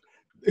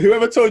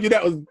 Whoever told you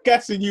that was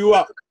gassing you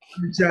up.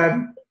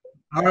 Chan,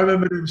 I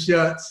remember them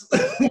shirts.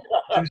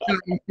 Them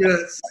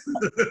shirts.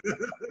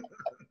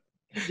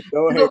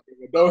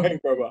 Don't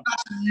hate, brother.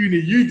 Uni,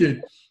 you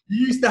did.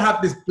 You used to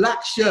have this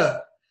black shirt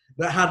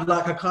that had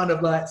like a kind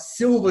of like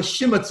silver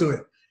shimmer to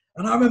it.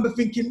 And I remember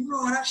thinking,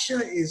 right, that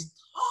shirt is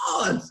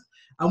hard.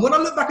 And when I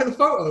look back at the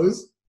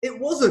photos, it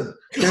wasn't.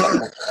 You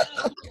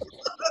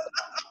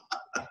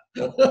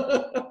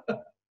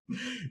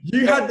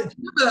had, do you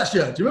remember that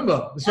shirt? Do you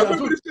remember the shirt?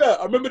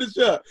 I remember the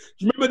shirt.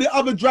 Do you remember the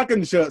other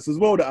dragon shirts as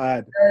well that I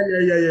had?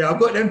 Yeah. I've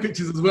got them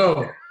pictures as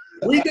well.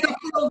 We did a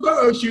full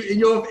photo shoot in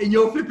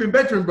your flipping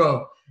bedroom,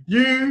 bro.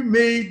 You,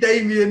 me,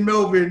 Damien,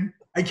 Melvin,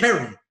 and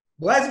Kerry.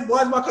 Why is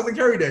my cousin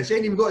Kerry there? She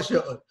ain't even got a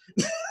shirt on.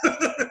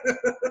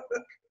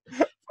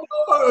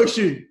 Photo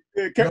shoot.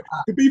 Yeah,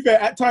 to be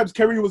fair, at times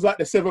Kerry was like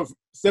the seventh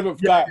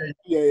guy.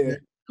 Yeah.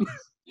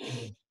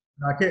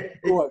 Okay, if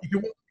it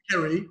wasn't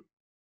Kerry,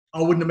 I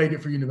wouldn't have made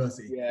it through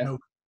university. Yeah.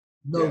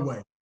 No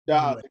way.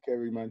 Shout out to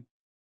Kerry, man.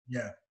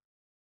 Yeah.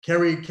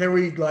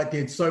 Kerry like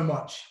did so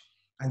much,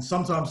 and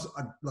sometimes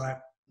I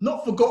like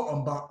not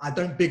forgotten, but I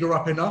don't big her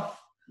up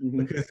enough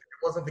because if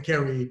it wasn't for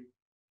Kerry,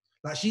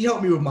 like she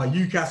helped me with my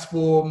UCAS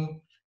form.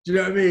 Do you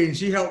know what I mean?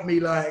 She helped me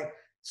like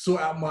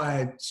sort out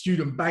my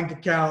student bank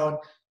account.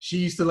 She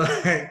used to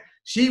like,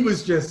 she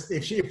was just,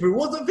 if it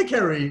wasn't for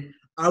Kerry,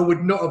 I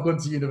would not have gone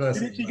to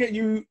university. Didn't she get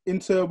you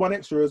into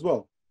 1Extra as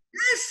well?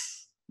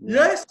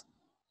 Yes.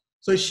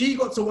 So she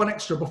got to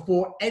 1Extra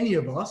before any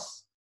of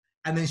us.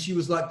 And then she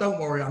was like, don't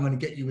worry, I'm going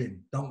to get you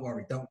in. Don't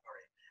worry.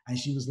 And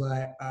she was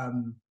like,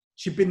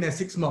 she'd been there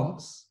 6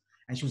 months.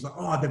 And she was like,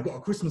 oh, they've got a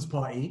Christmas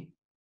party.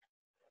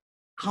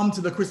 Come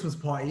to the Christmas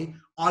party.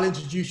 I'll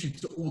introduce you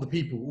to all the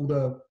people,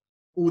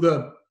 all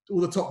the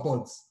top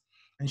bods.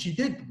 And she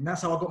did. And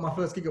that's how I got my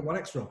first gig at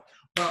 1Extra.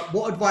 But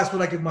what advice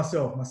would I give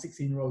myself, my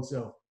 16-year-old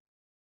self?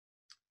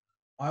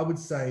 I would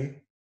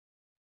say,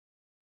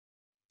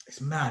 it's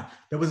mad.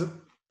 I'm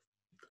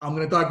going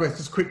to digress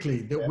just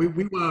quickly.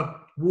 We were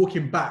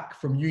walking back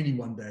from uni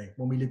one day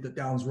when we lived at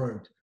Downs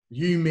Road.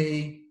 You,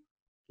 me,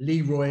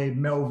 Leroy,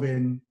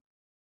 Melvin,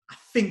 I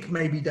think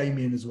maybe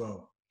Damien as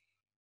well.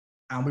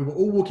 And we were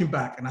all walking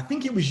back. And I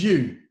think it was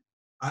you.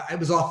 It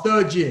was our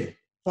third year,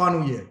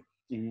 final year.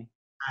 Mm-hmm.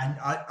 And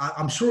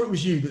I'm sure it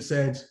was you that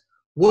said,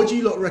 what do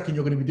you lot reckon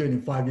you're going to be doing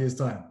in 5 years'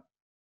 time?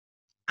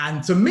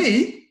 And to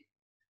me,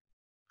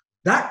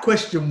 that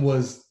question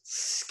was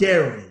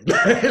scary.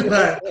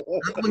 That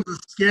was a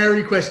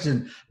scary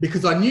question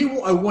because I knew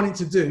what I wanted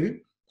to do.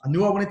 I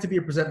knew I wanted to be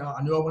a presenter.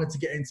 I knew I wanted to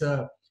get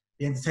into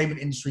the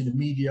entertainment industry, the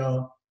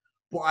media,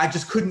 but I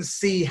just couldn't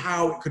see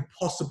how I could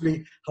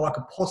possibly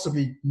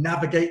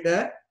navigate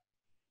there.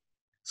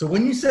 So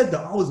when you said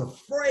that, I was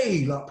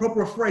afraid, like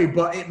proper afraid,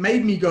 but it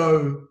made me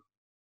go,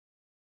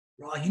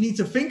 right, you need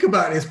to think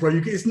about this,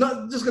 bro. It's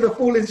not just going to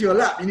fall into your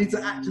lap. You need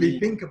to actually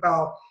think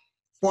about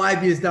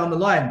 5 years down the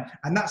line.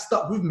 And that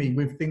stuck with me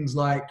with things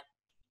like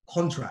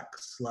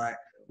contracts. Like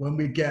when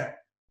we get,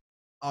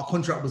 our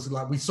contract was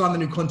like, we signed the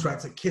new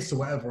contract at KISS or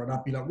whatever. And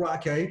I'd be like, right,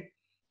 okay.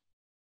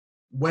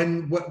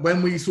 When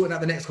were you sorting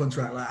out the next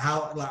contract?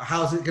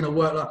 How's it going to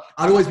work? Like,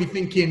 I'd always be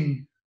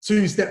thinking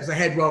 2 steps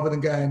ahead rather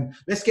than going,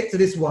 let's get to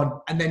this one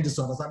and then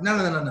decide. I was like,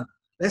 no.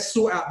 Let's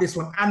sort out this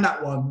one and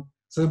that one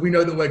so we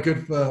know that we're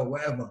good for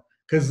whatever.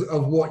 Because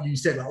of what you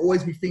said, like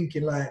always be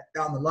thinking like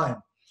down the line.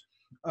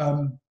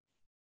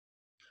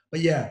 But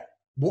yeah,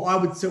 what I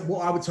would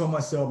tell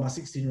myself, my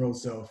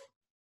 16-year-old self,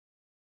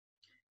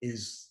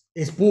 is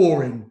it's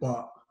boring,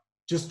 but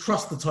just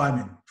trust the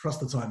timing.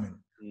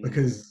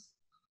 Because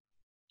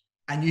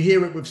And you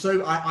hear it with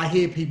I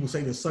hear people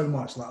say this so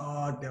much, like,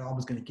 oh, I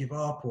was going to give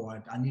up,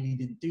 or I nearly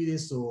didn't do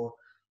this, or,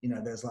 you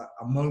know, there's like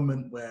a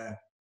moment where,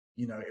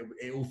 you know,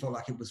 it all felt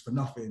like it was for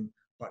nothing.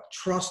 But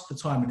trust the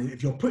time. And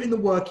if you're putting the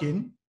work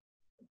in,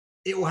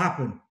 it will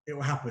happen. It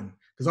will happen.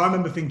 Because I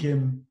remember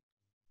thinking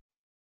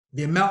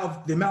the amount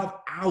of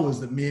hours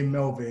that me and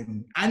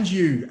Melvin and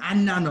you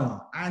and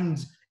Nana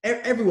and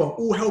everyone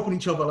all helping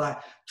each other, like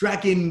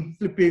dragging,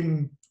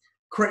 flipping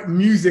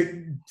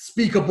music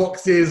speaker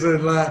boxes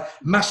and like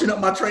mashing up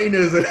my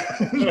trainers and,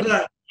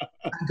 like,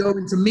 and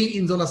going to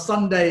meetings on a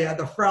Sunday at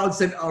the Fraud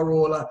Center,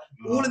 or like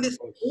all of this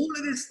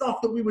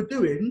stuff that we were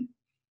doing,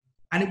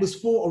 and it was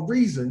for a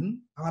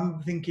reason.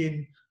 I'm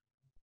thinking,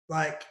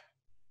 like,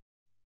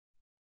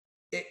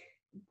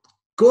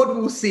 God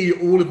will see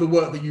all of the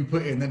work that you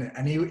put in, innit?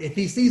 And if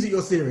he sees that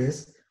you're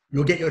serious,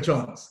 you'll get your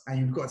chance, and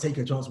you've got to take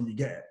your chance when you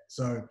get it.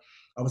 So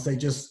I would say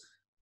just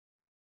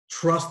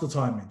trust the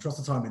timing. Trust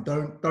the timing.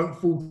 Don't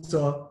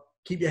falter.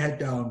 Keep your head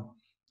down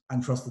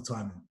and trust the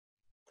timing.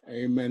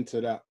 Amen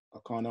to that. I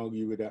can't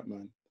argue with that,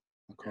 man.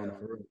 I can't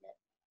argue with that.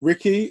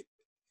 Rickie,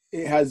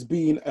 it has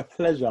been a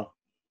pleasure.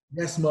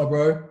 Yes, my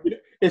bro.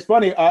 It's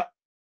funny. I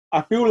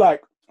feel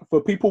like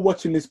for people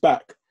watching this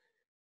back,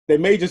 they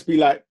may just be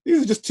like,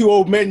 these are just two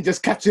old men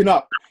just catching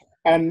up.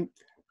 And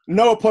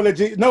no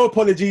apologies.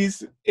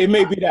 It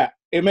may be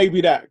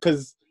that.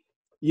 Because,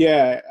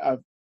 yeah,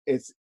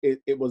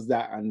 it was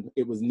that, and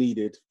it was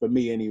needed for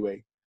me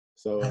anyway.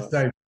 So, yeah,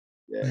 same.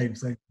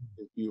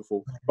 It's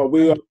beautiful. But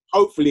we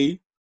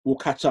hopefully will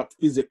catch up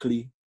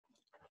physically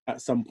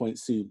at some point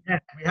soon. Yeah,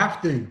 we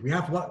have to.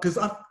 Because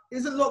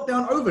isn't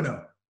lockdown over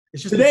now?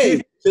 It's just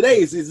today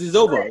is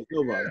over. It's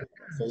over.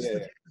 Yeah.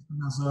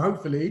 So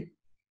hopefully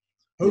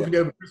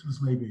over Christmas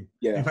maybe.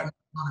 Yeah. In fact,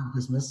 not over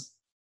Christmas.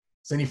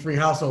 It's only 3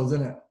 households,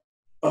 isn't it?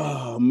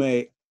 Oh,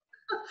 mate.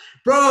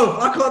 Bro,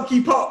 I can't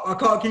keep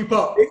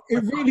up.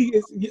 It really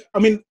is. I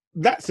mean,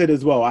 that said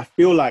as well, I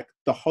feel like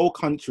the whole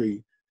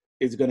country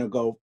is going to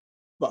go,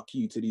 fuck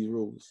you to these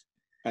rules.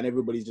 And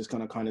everybody's just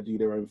going to kind of do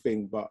their own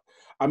thing. But,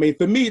 I mean,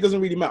 for me, it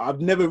doesn't really matter.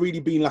 I've never really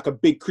been like a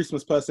big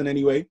Christmas person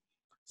anyway.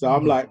 So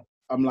I'm like,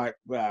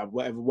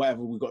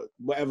 whatever we got,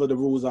 whatever the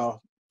rules are,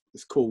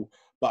 it's cool.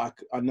 But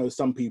I know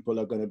some people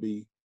are going to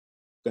be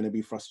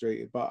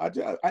frustrated. But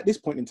at this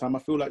point in time, I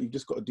feel like you've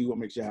just got to do what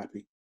makes you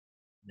happy.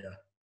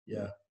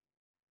 Yeah.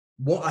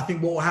 I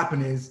think what will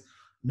happen is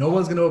no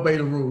one's going to obey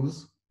the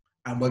rules,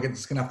 and we're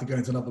just going to have to go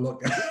into another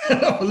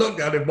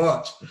lockdown in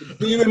March.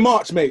 See you in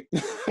March, mate.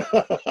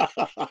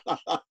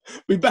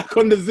 Be back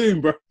on the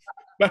Zoom, bro.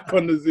 Back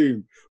on the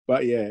Zoom.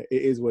 But yeah,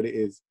 it is what it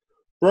is.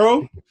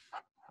 Bro.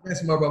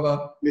 Yes, my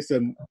brother.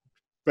 Listen,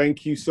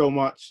 thank you so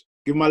much.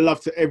 Give my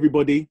love to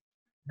everybody.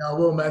 Yeah, I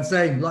will, man.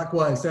 Same.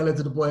 Likewise. Say hello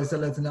to the boys. Say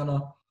hello to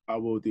Nana. I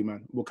will do,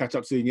 man. We'll catch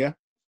up soon, yeah?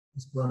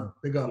 Yes, bro.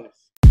 Big up. Yes.